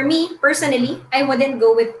na for me, personally, I wouldn't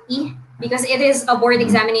go with E because it is a board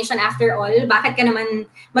examination after all. Bakit ka naman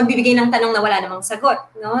magbibigay ng tanong na wala namang sagot?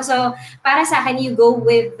 No? So, para sa akin, you go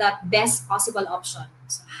with the best possible option.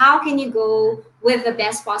 So how can you go with the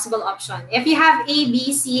best possible option? If you have A,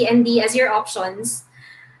 B, C, and D as your options,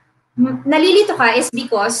 nalilito ka is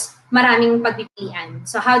because maraming pagpipilian.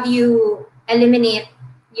 So how do you eliminate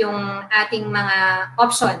yung ating mga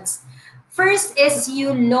options? First is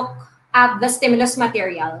you look at the stimulus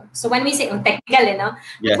material. So when we say, technical, no?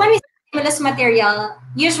 Yeah. When we say stimulus material,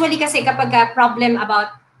 usually kasi kapag problem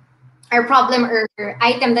about or problem or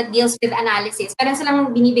item that deals with analysis, parang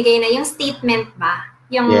silang binibigay na yung statement ba?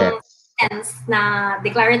 Yung sentence na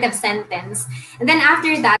declarative sentence. And then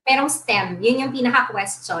after that, merong STEM. Yun yung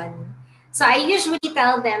pinaka-question. So I usually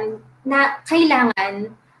tell them na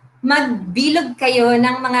kailangan magbilog kayo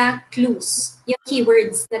ng mga clues, yung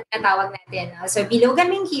keywords na tinatawag natin. So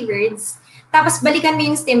bilogan mo yung keywords, tapos balikan mo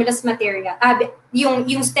yung stimulus material,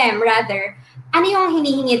 yung STEM rather. Ano yung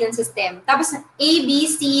hinihingi dun sa STEM? Tapos A, B,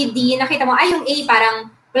 C, D, nakita mo, yung A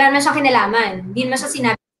parang wala na siyang kinalaman. Hindi naman siya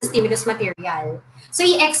sinabi sa stimulus material. So,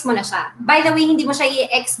 i-X mo na siya. By the way, hindi mo siya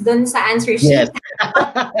i-X dun sa answer sheet. Yes.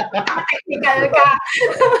 Technical ka.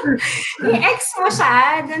 I-X mo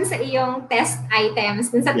siya dun sa iyong test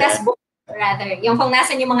items, dun sa test book, rather. Yung kung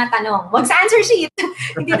nasan yung mga tanong. Huwag sa answer sheet.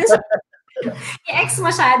 Hindi dun sa... I-X mo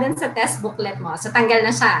siya dun sa test booklet mo. So, tanggal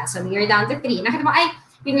na siya. So, you're down to 3. Nakita mo,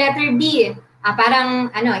 yung letter B, parang,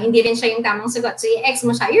 hindi rin siya yung tamang sagot. So, i-X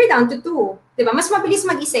mo siya. You're down to 2. Diba? Mas mabilis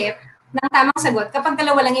mag-isip ng tamang sagot kapag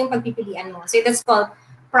dalawa lang yung pagpipilian mo. So that's called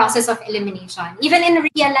process of elimination. Even in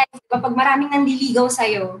real life, kapag maraming nanliligaw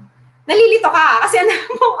sa'yo, nalilito ka kasi ano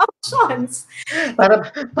mong options.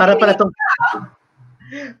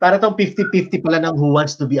 Para tong 50-50 pala ng Who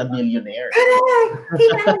Wants to be a Millionaire.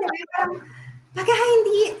 Kailangan na pagka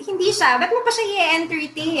hindi siya, ba't mo pa siya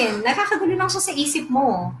i-entertain? Nakakagulo lang siya sa isip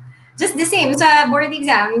mo. Just the same, sa board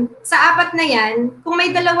exam, sa 4 na yan, kung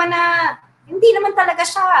may dalawa na hindi naman talaga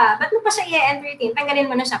siya. Ba't mo pa siya i-entertain?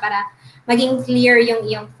 Tanggalin mo na siya para maging clear yung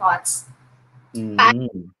iyong thoughts.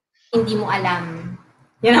 Hindi mo alam.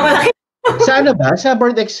 Yan ang malaki. Sa ba? Sa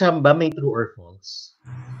board exam ba may true or false?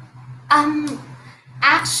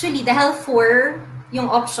 Actually, dahil 4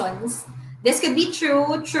 yung options, this could be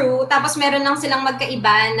true. Tapos meron lang silang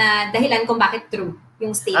magkaiba na dahilan kung bakit true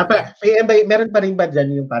yung statement. Meron pa rin ba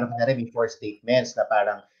dyan yung parang may 4 statements na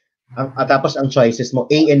parang tapos ang choices mo,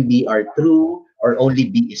 A and B are true or only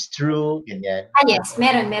B is true, ganyan. Yes,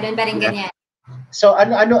 meron pa rin ganyan. So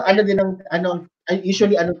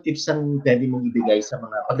usually anong tips ang pwede mong ibigay sa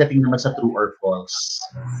mga pagdating naman sa true or false?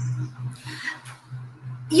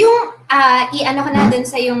 Yung i-ano ko na dun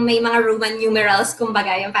sa yung may mga Roman numerals,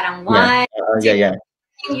 kumbaga yung parang 1, yung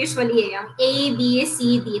usually yung A, B,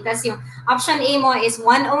 C, D, tapos yung option A mo is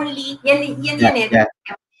 1 only, yan.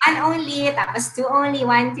 1 only, tapos 2 only,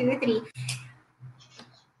 1, 2, 3.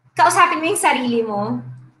 Kausapin mo yung sarili mo.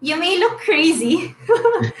 You may look crazy.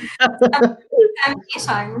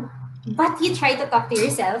 But you try to talk to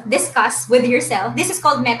yourself, discuss with yourself. This is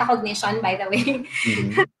called metacognition, by the way.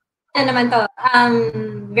 Ano naman to?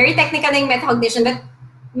 Very technical na yung metacognition, but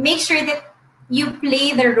make sure that you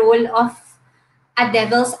play the role of a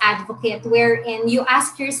devil's advocate wherein you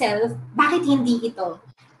ask yourself, bakit hindi ito?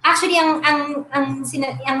 Actually,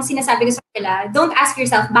 ang sinasabi ko sa kanila, don't ask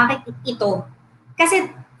yourself, bakit ito? Kasi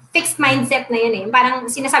fixed mindset na yun eh. Parang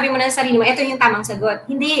sinasabi mo na sa sarili mo, ito yung tamang sagot.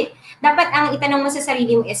 Hindi. Dapat ang itanong mo sa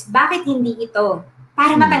sarili mo is, bakit hindi ito?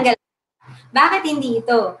 Para matanggal. Bakit hindi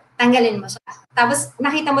ito? Tanggalin mo siya. Tapos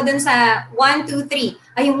nakita mo dun sa 1, 2,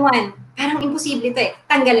 3, ay yung 1, parang imposible ito eh.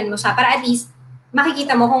 Tanggalin mo siya para at least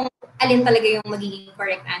makikita mo kung alin talaga yung magiging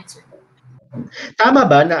correct answer. Tama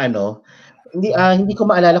ba na hindi ko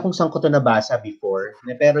maalala kung saan ko to nabasa before,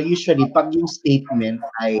 pero usually pag yung statement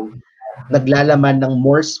ay naglalaman ng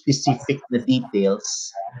more specific na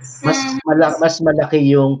details, mas malaki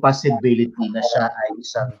yung possibility na siya ay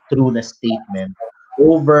isang true na statement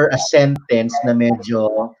over a sentence na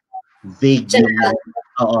medyo vague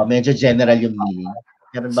medyo general yung meaning.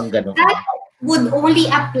 Meron bang ganun? That would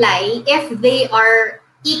only apply if they are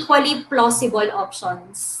equally plausible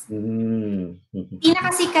options. Hindi na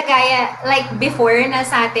kasi kagaya, like before na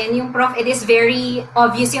sa atin, yung prof, it is very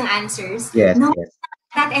obvious yung answers. Yes, no, yes.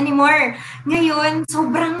 Not anymore. Ngayon,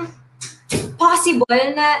 sobrang possible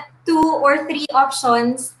na 2 or 3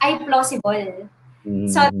 options ay plausible.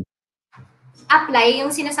 So, apply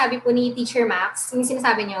yung sinasabi po ni Teacher Max, yung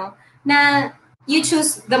sinasabi nyo, na you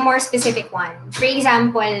choose the more specific one. For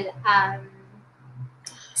example,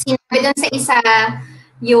 sinabi doon sa isa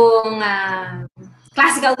yung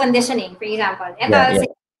classical conditioning, for example. Ito,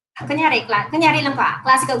 kunyari lang ko,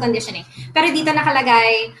 classical conditioning. Pero dito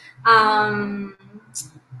nakalagay,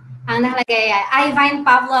 ang nakalagay, Ivan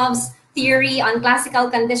Pavlov's theory on classical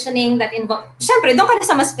conditioning that involve, syempre, doon ka na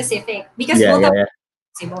sa mas specific because both are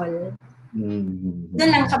possible. Doon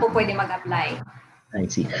lang ka po pwede mag-apply. I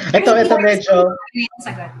see. Ito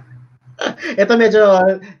medyo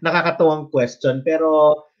nakakatuwang question,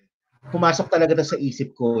 pero pumasok talaga to sa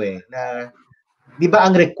isip ko na di ba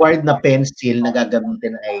ang required na pencil na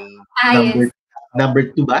gagamitin ay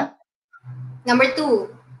number 2 ba? Number 2.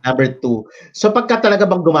 So pagka talaga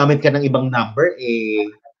bang gumamit ka ng ibang number,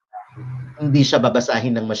 hindi siya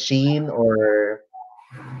babasahin ng machine or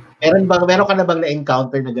meron ka na bang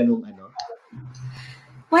na-encounter na ganung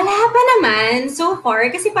Wala pa naman so far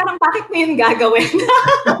kasi parang bakit mo yun gagawin?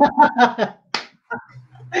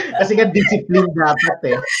 Kasi nga discipline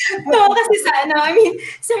dapat No, kasi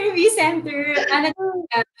service center,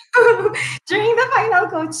 during the final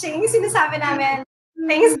coaching, sinasabi namin,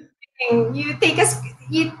 you take a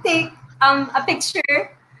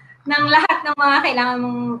picture ng lahat ng mga kailangan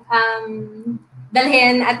mong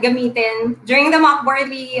dalhin at gamitin. During the mock board,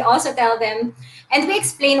 we also tell them, and we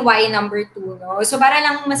explain why number 2, no? So para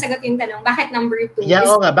lang masagot yung tanong, bakit number 2?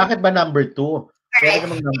 Bakit ba number 2? Pero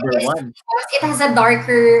namang number 1. It has a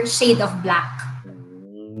darker shade of black.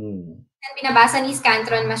 And binabasa ni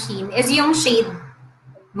Scantron machine is yung shade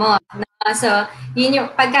mo. So, yun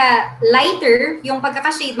yung pagka lighter, yung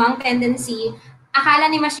pagkaka-shade mo, ang tendency,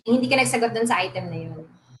 akala ni machine, hindi ka nagsagot dun sa item na yun.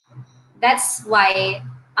 That's why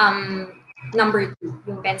number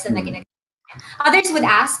 2, yung pencil na ginagamit. Others would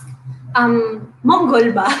ask,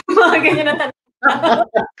 Mongol ba? Mga ganyan na tanong.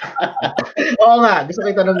 Oo nga, gusto ko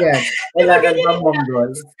itanong yan. Kailangan bang Mongol?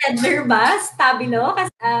 Stedler ba? Stabilo?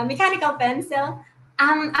 Mechanical pencil?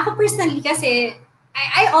 Ako personally kasi,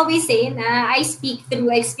 I always say na I speak through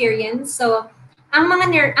experience. So, ang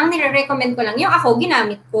nire-recommend ko lang, yung ako,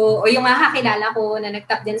 ginamit ko, o yung mga kakilala ko na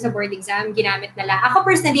nag-top din sa board exam, ginamit nila. Ako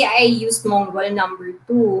personally, I used Mongol number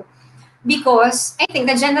 2 because I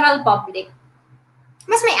think the general public,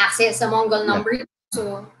 mas may access sa Mongol number 2.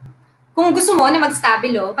 So, kung gusto mo na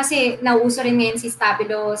mag-stabilo, kasi nauuso rin ngayon si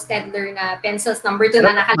Stabilo, Stedler na pencils number 2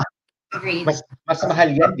 na nakalagay. Mas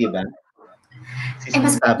mahal yan, di ba?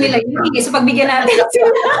 Mas mahal lang yun. So, pagbigyan natin.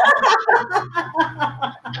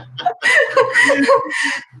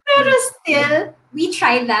 Pero still, we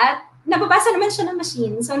tried that. Nababasa naman siya ng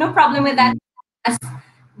machine. So, no problem with that. As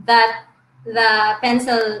that the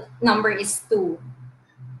pencil number is 2.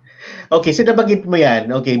 Okay, so nabanggit mo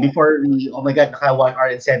yan. Okay, before we, oh my God, naka 1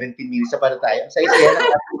 hour and 17 minutes na para tayo. Sa isa yan,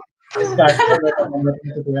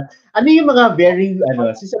 ano yung mga very,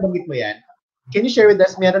 since nabanggit mo yan, can you share with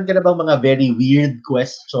us, meron ka na bang mga very weird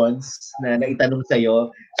questions na naitanong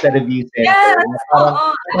sa'yo sa review center?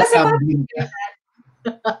 Yes,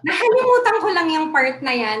 nakalimutan ko lang yung part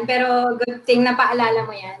na yan, pero good thing na paalala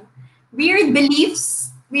mo yan. Weird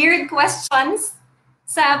beliefs, weird questions,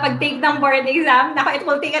 sa pag-take ng board exam. Naku, it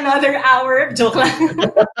will take another hour. Joke lang.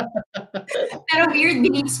 Pero weird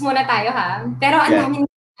beliefs muna tayo, ha? Pero ang namin,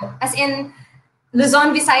 as in,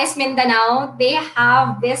 Luzon, Visayas, Mindanao, they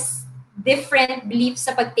have this different beliefs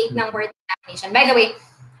sa pag-take ng board examination. By the way,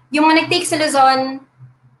 yung mga nag-take sa Luzon,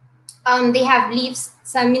 They have beliefs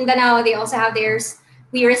sa Mindanao. They also have theirs.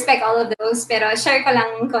 We respect all of those. Pero share ko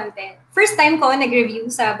lang konti. First time ko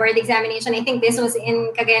nag-review sa board examination. I think this was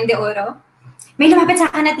in Cagayan de Oro. May lumapit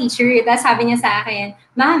sa akin na teacher. Tapos sabi niya sa akin,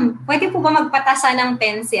 "Ma'am, pwede po ba magpatasa ng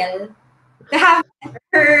pencil? To have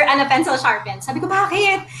her pencil sharpen." Sabi ko,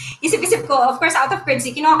 bakit? Isip-isip ko, of course, out of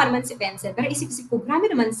courtesy, kinuha ka naman si pencil. Pero isip-isip ko,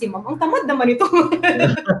 grabe naman si ma'am. Ang tamad naman ito.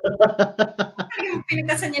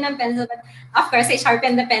 Pinagtasan niya ng pencil. But of course, I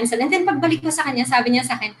sharpened the pencil. And then pagbalik ko sa kanya, sabi niya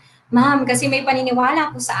sa akin, "Ma'am, kasi may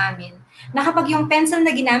paniniwala po sa amin na kapag yung pencil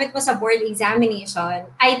na ginamit mo sa board examination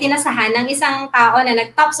ay tinasahan ng isang tao na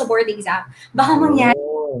nag-top sa board exam, baka mangyari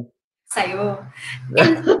sa'yo."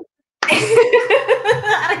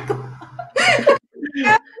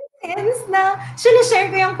 And sense na sinishare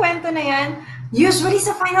ko yung kwento na yan. Usually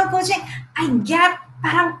sa final coaching, I get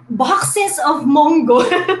parang boxes of Mongo.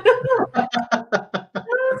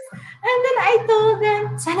 And then I told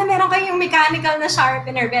them, sana meron kayong mechanical na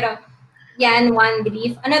sharpener. Pero yan, one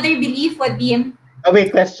belief. Another belief would be... wait,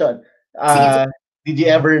 question. Did you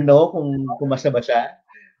ever know kung pumasa ba siya?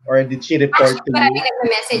 Or did she report to you? Marami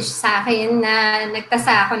nag-message sa akin na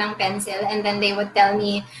nagtasa ako ng pencil and then they would tell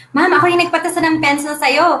me, "Ma'am, ako yung nagpatasa ng pencil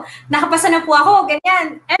sa'yo. Nakapasa na po ako,"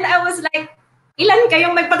 ganyan. And I was like, ilan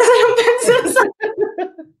kayong nagpatasa ng pencil sa'yo?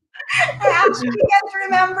 I actually can't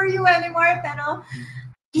remember you anymore, pero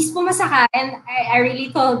please pumasa ka. And I really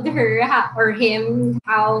told her or him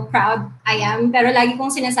how proud I am. Pero lagi kong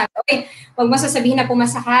sinasabi, okay, huwag mo sasabihin na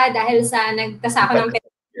pumasa ka dahil sa nagtasa ako ng pencil.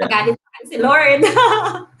 Magalit si Lord.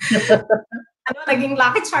 Naging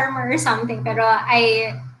lucky charmer or something. Pero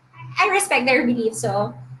I respect their beliefs.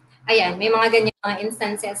 So, ayan, may mga ganyan mga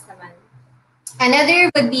instances naman. Another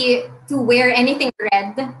would be to wear anything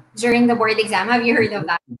red during the board exam. Have you heard of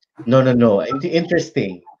that? No.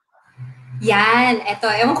 Interesting. Yan. Eto.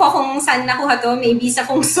 Ewan ko kung saan nakuha to. Maybe sa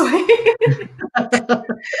kung soy.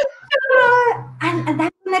 Ang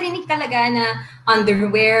dami narinig talaga na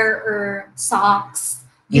underwear or socks.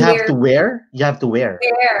 You have to wear? You have to wear.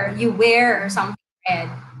 You wear something red.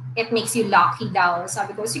 It makes you lucky daw.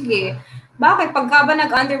 Sabi ko, sige, bakit? Pagka ba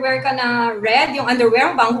nag-underwear ka na red, yung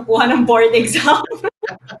underwear bang kukuha ng board exam?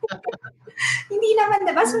 Hindi naman,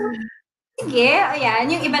 diba? So, sige, ayan.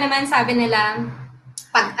 Yung iba naman sabi nila,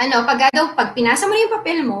 pag pinasa mo na yung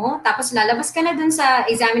papel mo, tapos lalabas ka na dun sa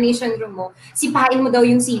examination room mo, sipain mo daw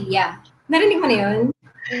yung silya. Narinig mo na yun?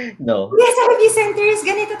 No. Yes, sa review centers,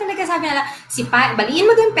 ganito talaga sabi nila, baliin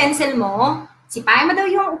mo daw yung pencil mo, sipain mo daw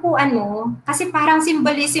yung upuan mo, kasi parang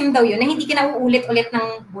symbolism daw yun na hindi ka na uulit-ulit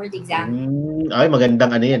ng board exam. Ay,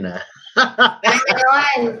 magandang ano yan, ha?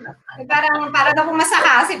 Parang para daw pumasa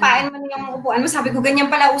ka, sipain mo yung upuan mo. Sabi ko, ganyan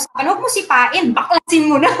pala usapan. Huwag mo sipain, baklasin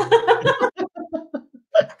mo na.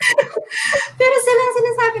 Pero silang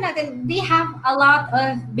sinasabi natin, they have a lot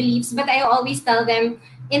of beliefs, but I always tell them,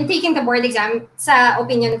 in taking the board exam, sa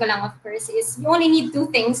opinion ko lang, of course, is you only need two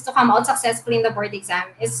things to come out successfully in the board exam.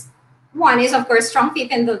 One is, of course, strong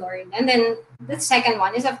faith in the Lord. And then the second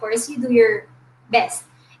one is, of course, you do your best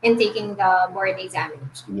in taking the board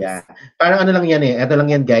examination. Yeah. Parang ano lang yan eh. Ito lang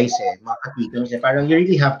yan, guys, mga katikons. Parang you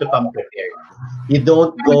really have to come prepared. You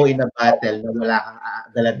don't go in a battle na wala kang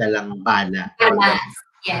dala-dalang bala.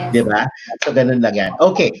 Yes. Diba? So, ganun lang yan.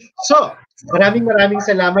 Okay. So, maraming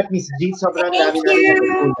salamat, Miss G. Sobrang dami namin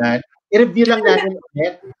natutunan. I-review lang natin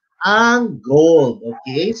ulit ang gold.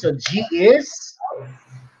 Okay? So, G is?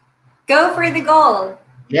 Go for the gold.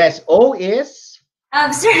 Yes. O is?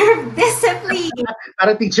 Observe discipline.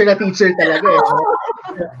 Parang teacher talaga eh.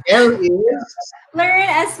 L is? Learn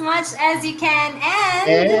as much as you can.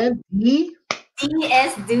 And D? D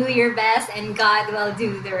is do your best and God will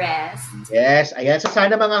do the rest. Yes. Ayan. So,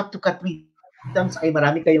 sana mga tukatwitams ay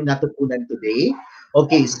marami kayong natutunan today.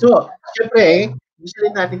 Okay. So, syempre, gusto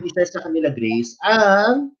rin natin i-share sa kanila, Grace,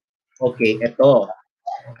 okay, ito.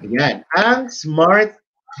 Ayan. Ang smart,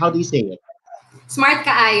 how do you say it? Smart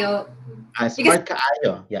kaayo. Smart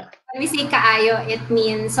kaayo, yeah. When we say kaayo, it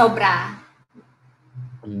means sobra.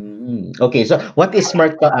 Okay, so what is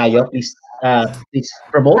smart kaayo? Please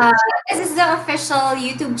promote. This is the official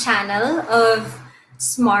YouTube channel of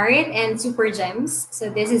Smart and Super Gems. So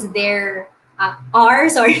this is their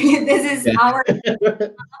this is our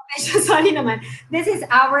official, sorry naman. This is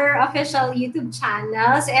our official YouTube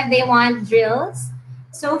channel. So if they want drills,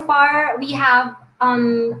 so far we have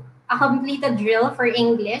a completed drill for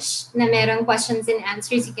English na merong questions and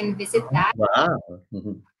answers. You can visit that. Wow.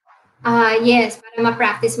 Yes, para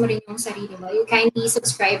ma-practice mo rin yung sarili mo. You kindly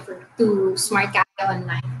subscribe to Smart Capital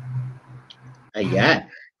Online. Ayan.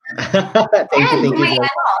 Thank you.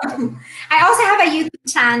 I also have a YouTube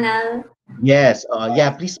channel Yes.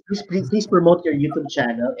 Yeah. Please promote your YouTube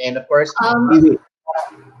channel, and of course, we Um, will.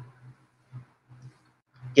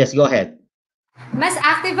 Yes. Go ahead. Mas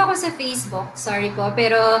active ako sa Facebook, sorry po.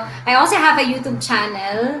 Pero I also have a YouTube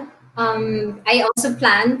channel. I also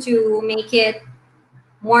plan to make it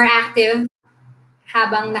more active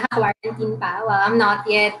habang naka-quarantine pa. Well, I'm not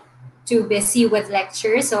yet too busy with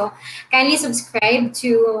lecture. So, kindly subscribe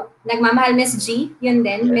to Nagmamahal Miss G. Yun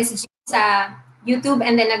din, Yes. Miss G sa YouTube,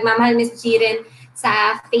 and then Nagmamahal Miss G rin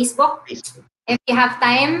sa Facebook. Facebook. If you have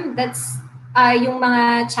time, that's yung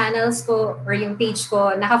mga channels ko or yung page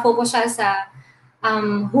ko, nakafocus siya sa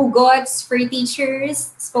hugots for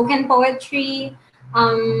teachers, spoken poetry,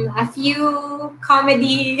 a few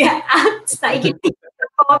comedy acts na ikitikita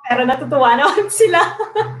ko, pero natutuwa naman sila.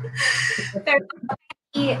 Pero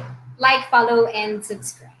like, follow, and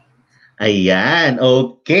subscribe. Ayan,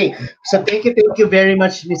 okay. So thank you very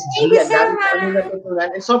much, Miss Thank G. you Ang so dami namin much. natutunan.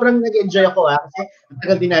 And sobrang nag-enjoy ako kasi ang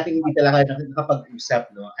tagal din natin hindi talaga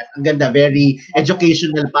nakapag-usap, no? At ang ganda, very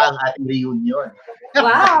educational pa ang ating reunion.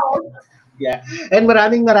 Wow. Yeah. And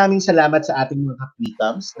maraming salamat sa ating mga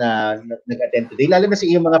kapitams na nag-attend today, lalo na sa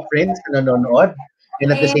iyong mga friends na nanonood. And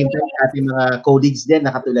at the Eh, same time, sa ating mga colleagues din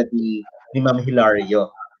na katulad ni Ma'am Hilario.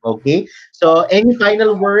 Okay? So, any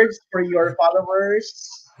final words for your followers?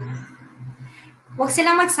 Huwag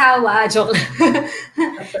silang magsawa. Joke lang.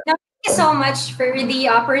 No, thank you so much for the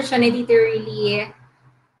opportunity to really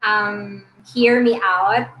hear me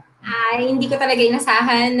out. Ay, hindi ko talaga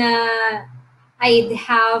inasahan na I'd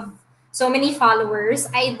have so many followers.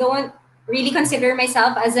 I don't really consider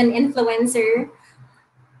myself as an influencer.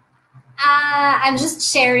 I'm just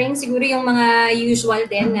sharing siguro yung mga usual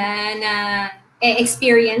din na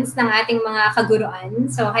experience ng ating mga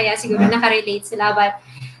kaguruan. So, kaya siguro nakarelate sila. But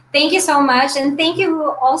thank you so much. And thank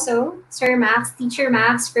you also, Sir Max, Teacher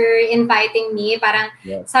Max, for inviting me. Parang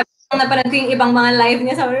Yes. sabi ko, napanood ko yung ibang mga live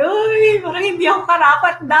niya. Sabi, uy, parang hindi ako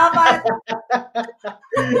karapat dapat.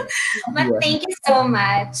 But Yeah. thank you so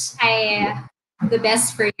much. The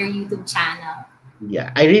best for your YouTube channel.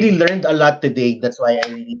 Yeah, I really learned a lot today. That's why I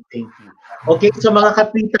really thank you. Okay, so mga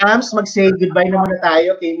kapitams, mag-say goodbye na muna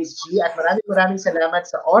tayo kay Miss G at maraming salamat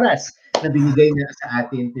sa oras na binigay na sa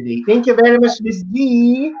atin today. Thank you very much, Miss G.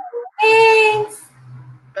 Thanks!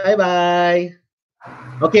 Bye-bye.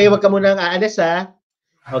 Okay, wag ka munang aalis ha.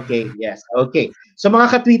 Okay, yes. Okay. So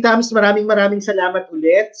mga katwitams, maraming salamat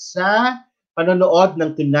ulit sa panonood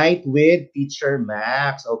ng Tonight with Teacher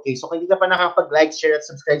Max. Okay, so kung hindi ka pa nakapag-like, share, at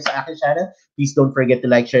subscribe sa aking channel, please don't forget to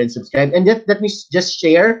like, share, and subscribe. And let me just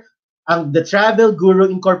share ang The Travel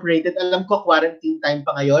Guru Incorporated. Alam ko, quarantine time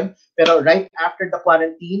pa ngayon. Pero right after the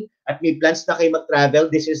quarantine, at may plans na kayo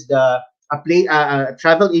mag-travel, this is a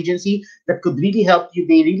travel agency that could really help you.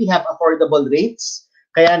 They really have affordable rates.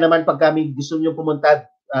 Kaya naman pag kami gusto nyo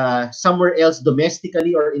pumunta somewhere else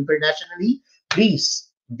domestically or internationally,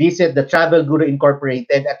 please visit the Travel Guru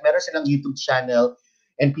Incorporated at meron silang YouTube channel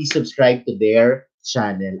and please subscribe to their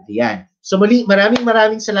channel. Ayan. So muli,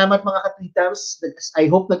 maraming salamat mga katwitams. I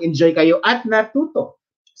hope nag-enjoy kayo at natuto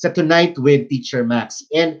sa Tonight with Teacher Max.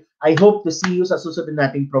 And I hope to see you sa susunod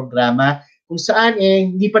nating programa kung saan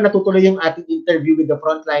hindi pa natutuloy yung ating interview with the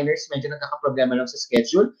frontliners. Medyo nagkakaproblema lang sa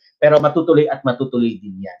schedule. Pero matutuloy at matutuloy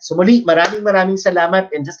din yan. So muli, maraming salamat.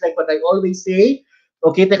 And just like what I always say,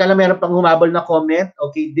 okay, teka lang, meron pang humabol na comment.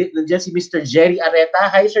 Okay, nandiyan si Mr. Jerry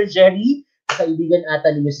Areta. Hi, Sir Jerry. Kaibigan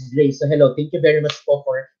ata ni Ms. Grace. So hello, thank you very much for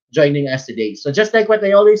joining us today. So just like what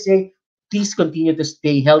I always say, please continue to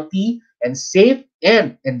stay healthy and safe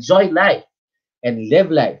and enjoy life and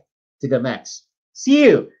live life to the max. See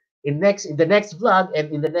you in the next vlog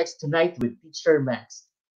and in the next Tonight with Teacher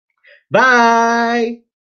Max. Bye!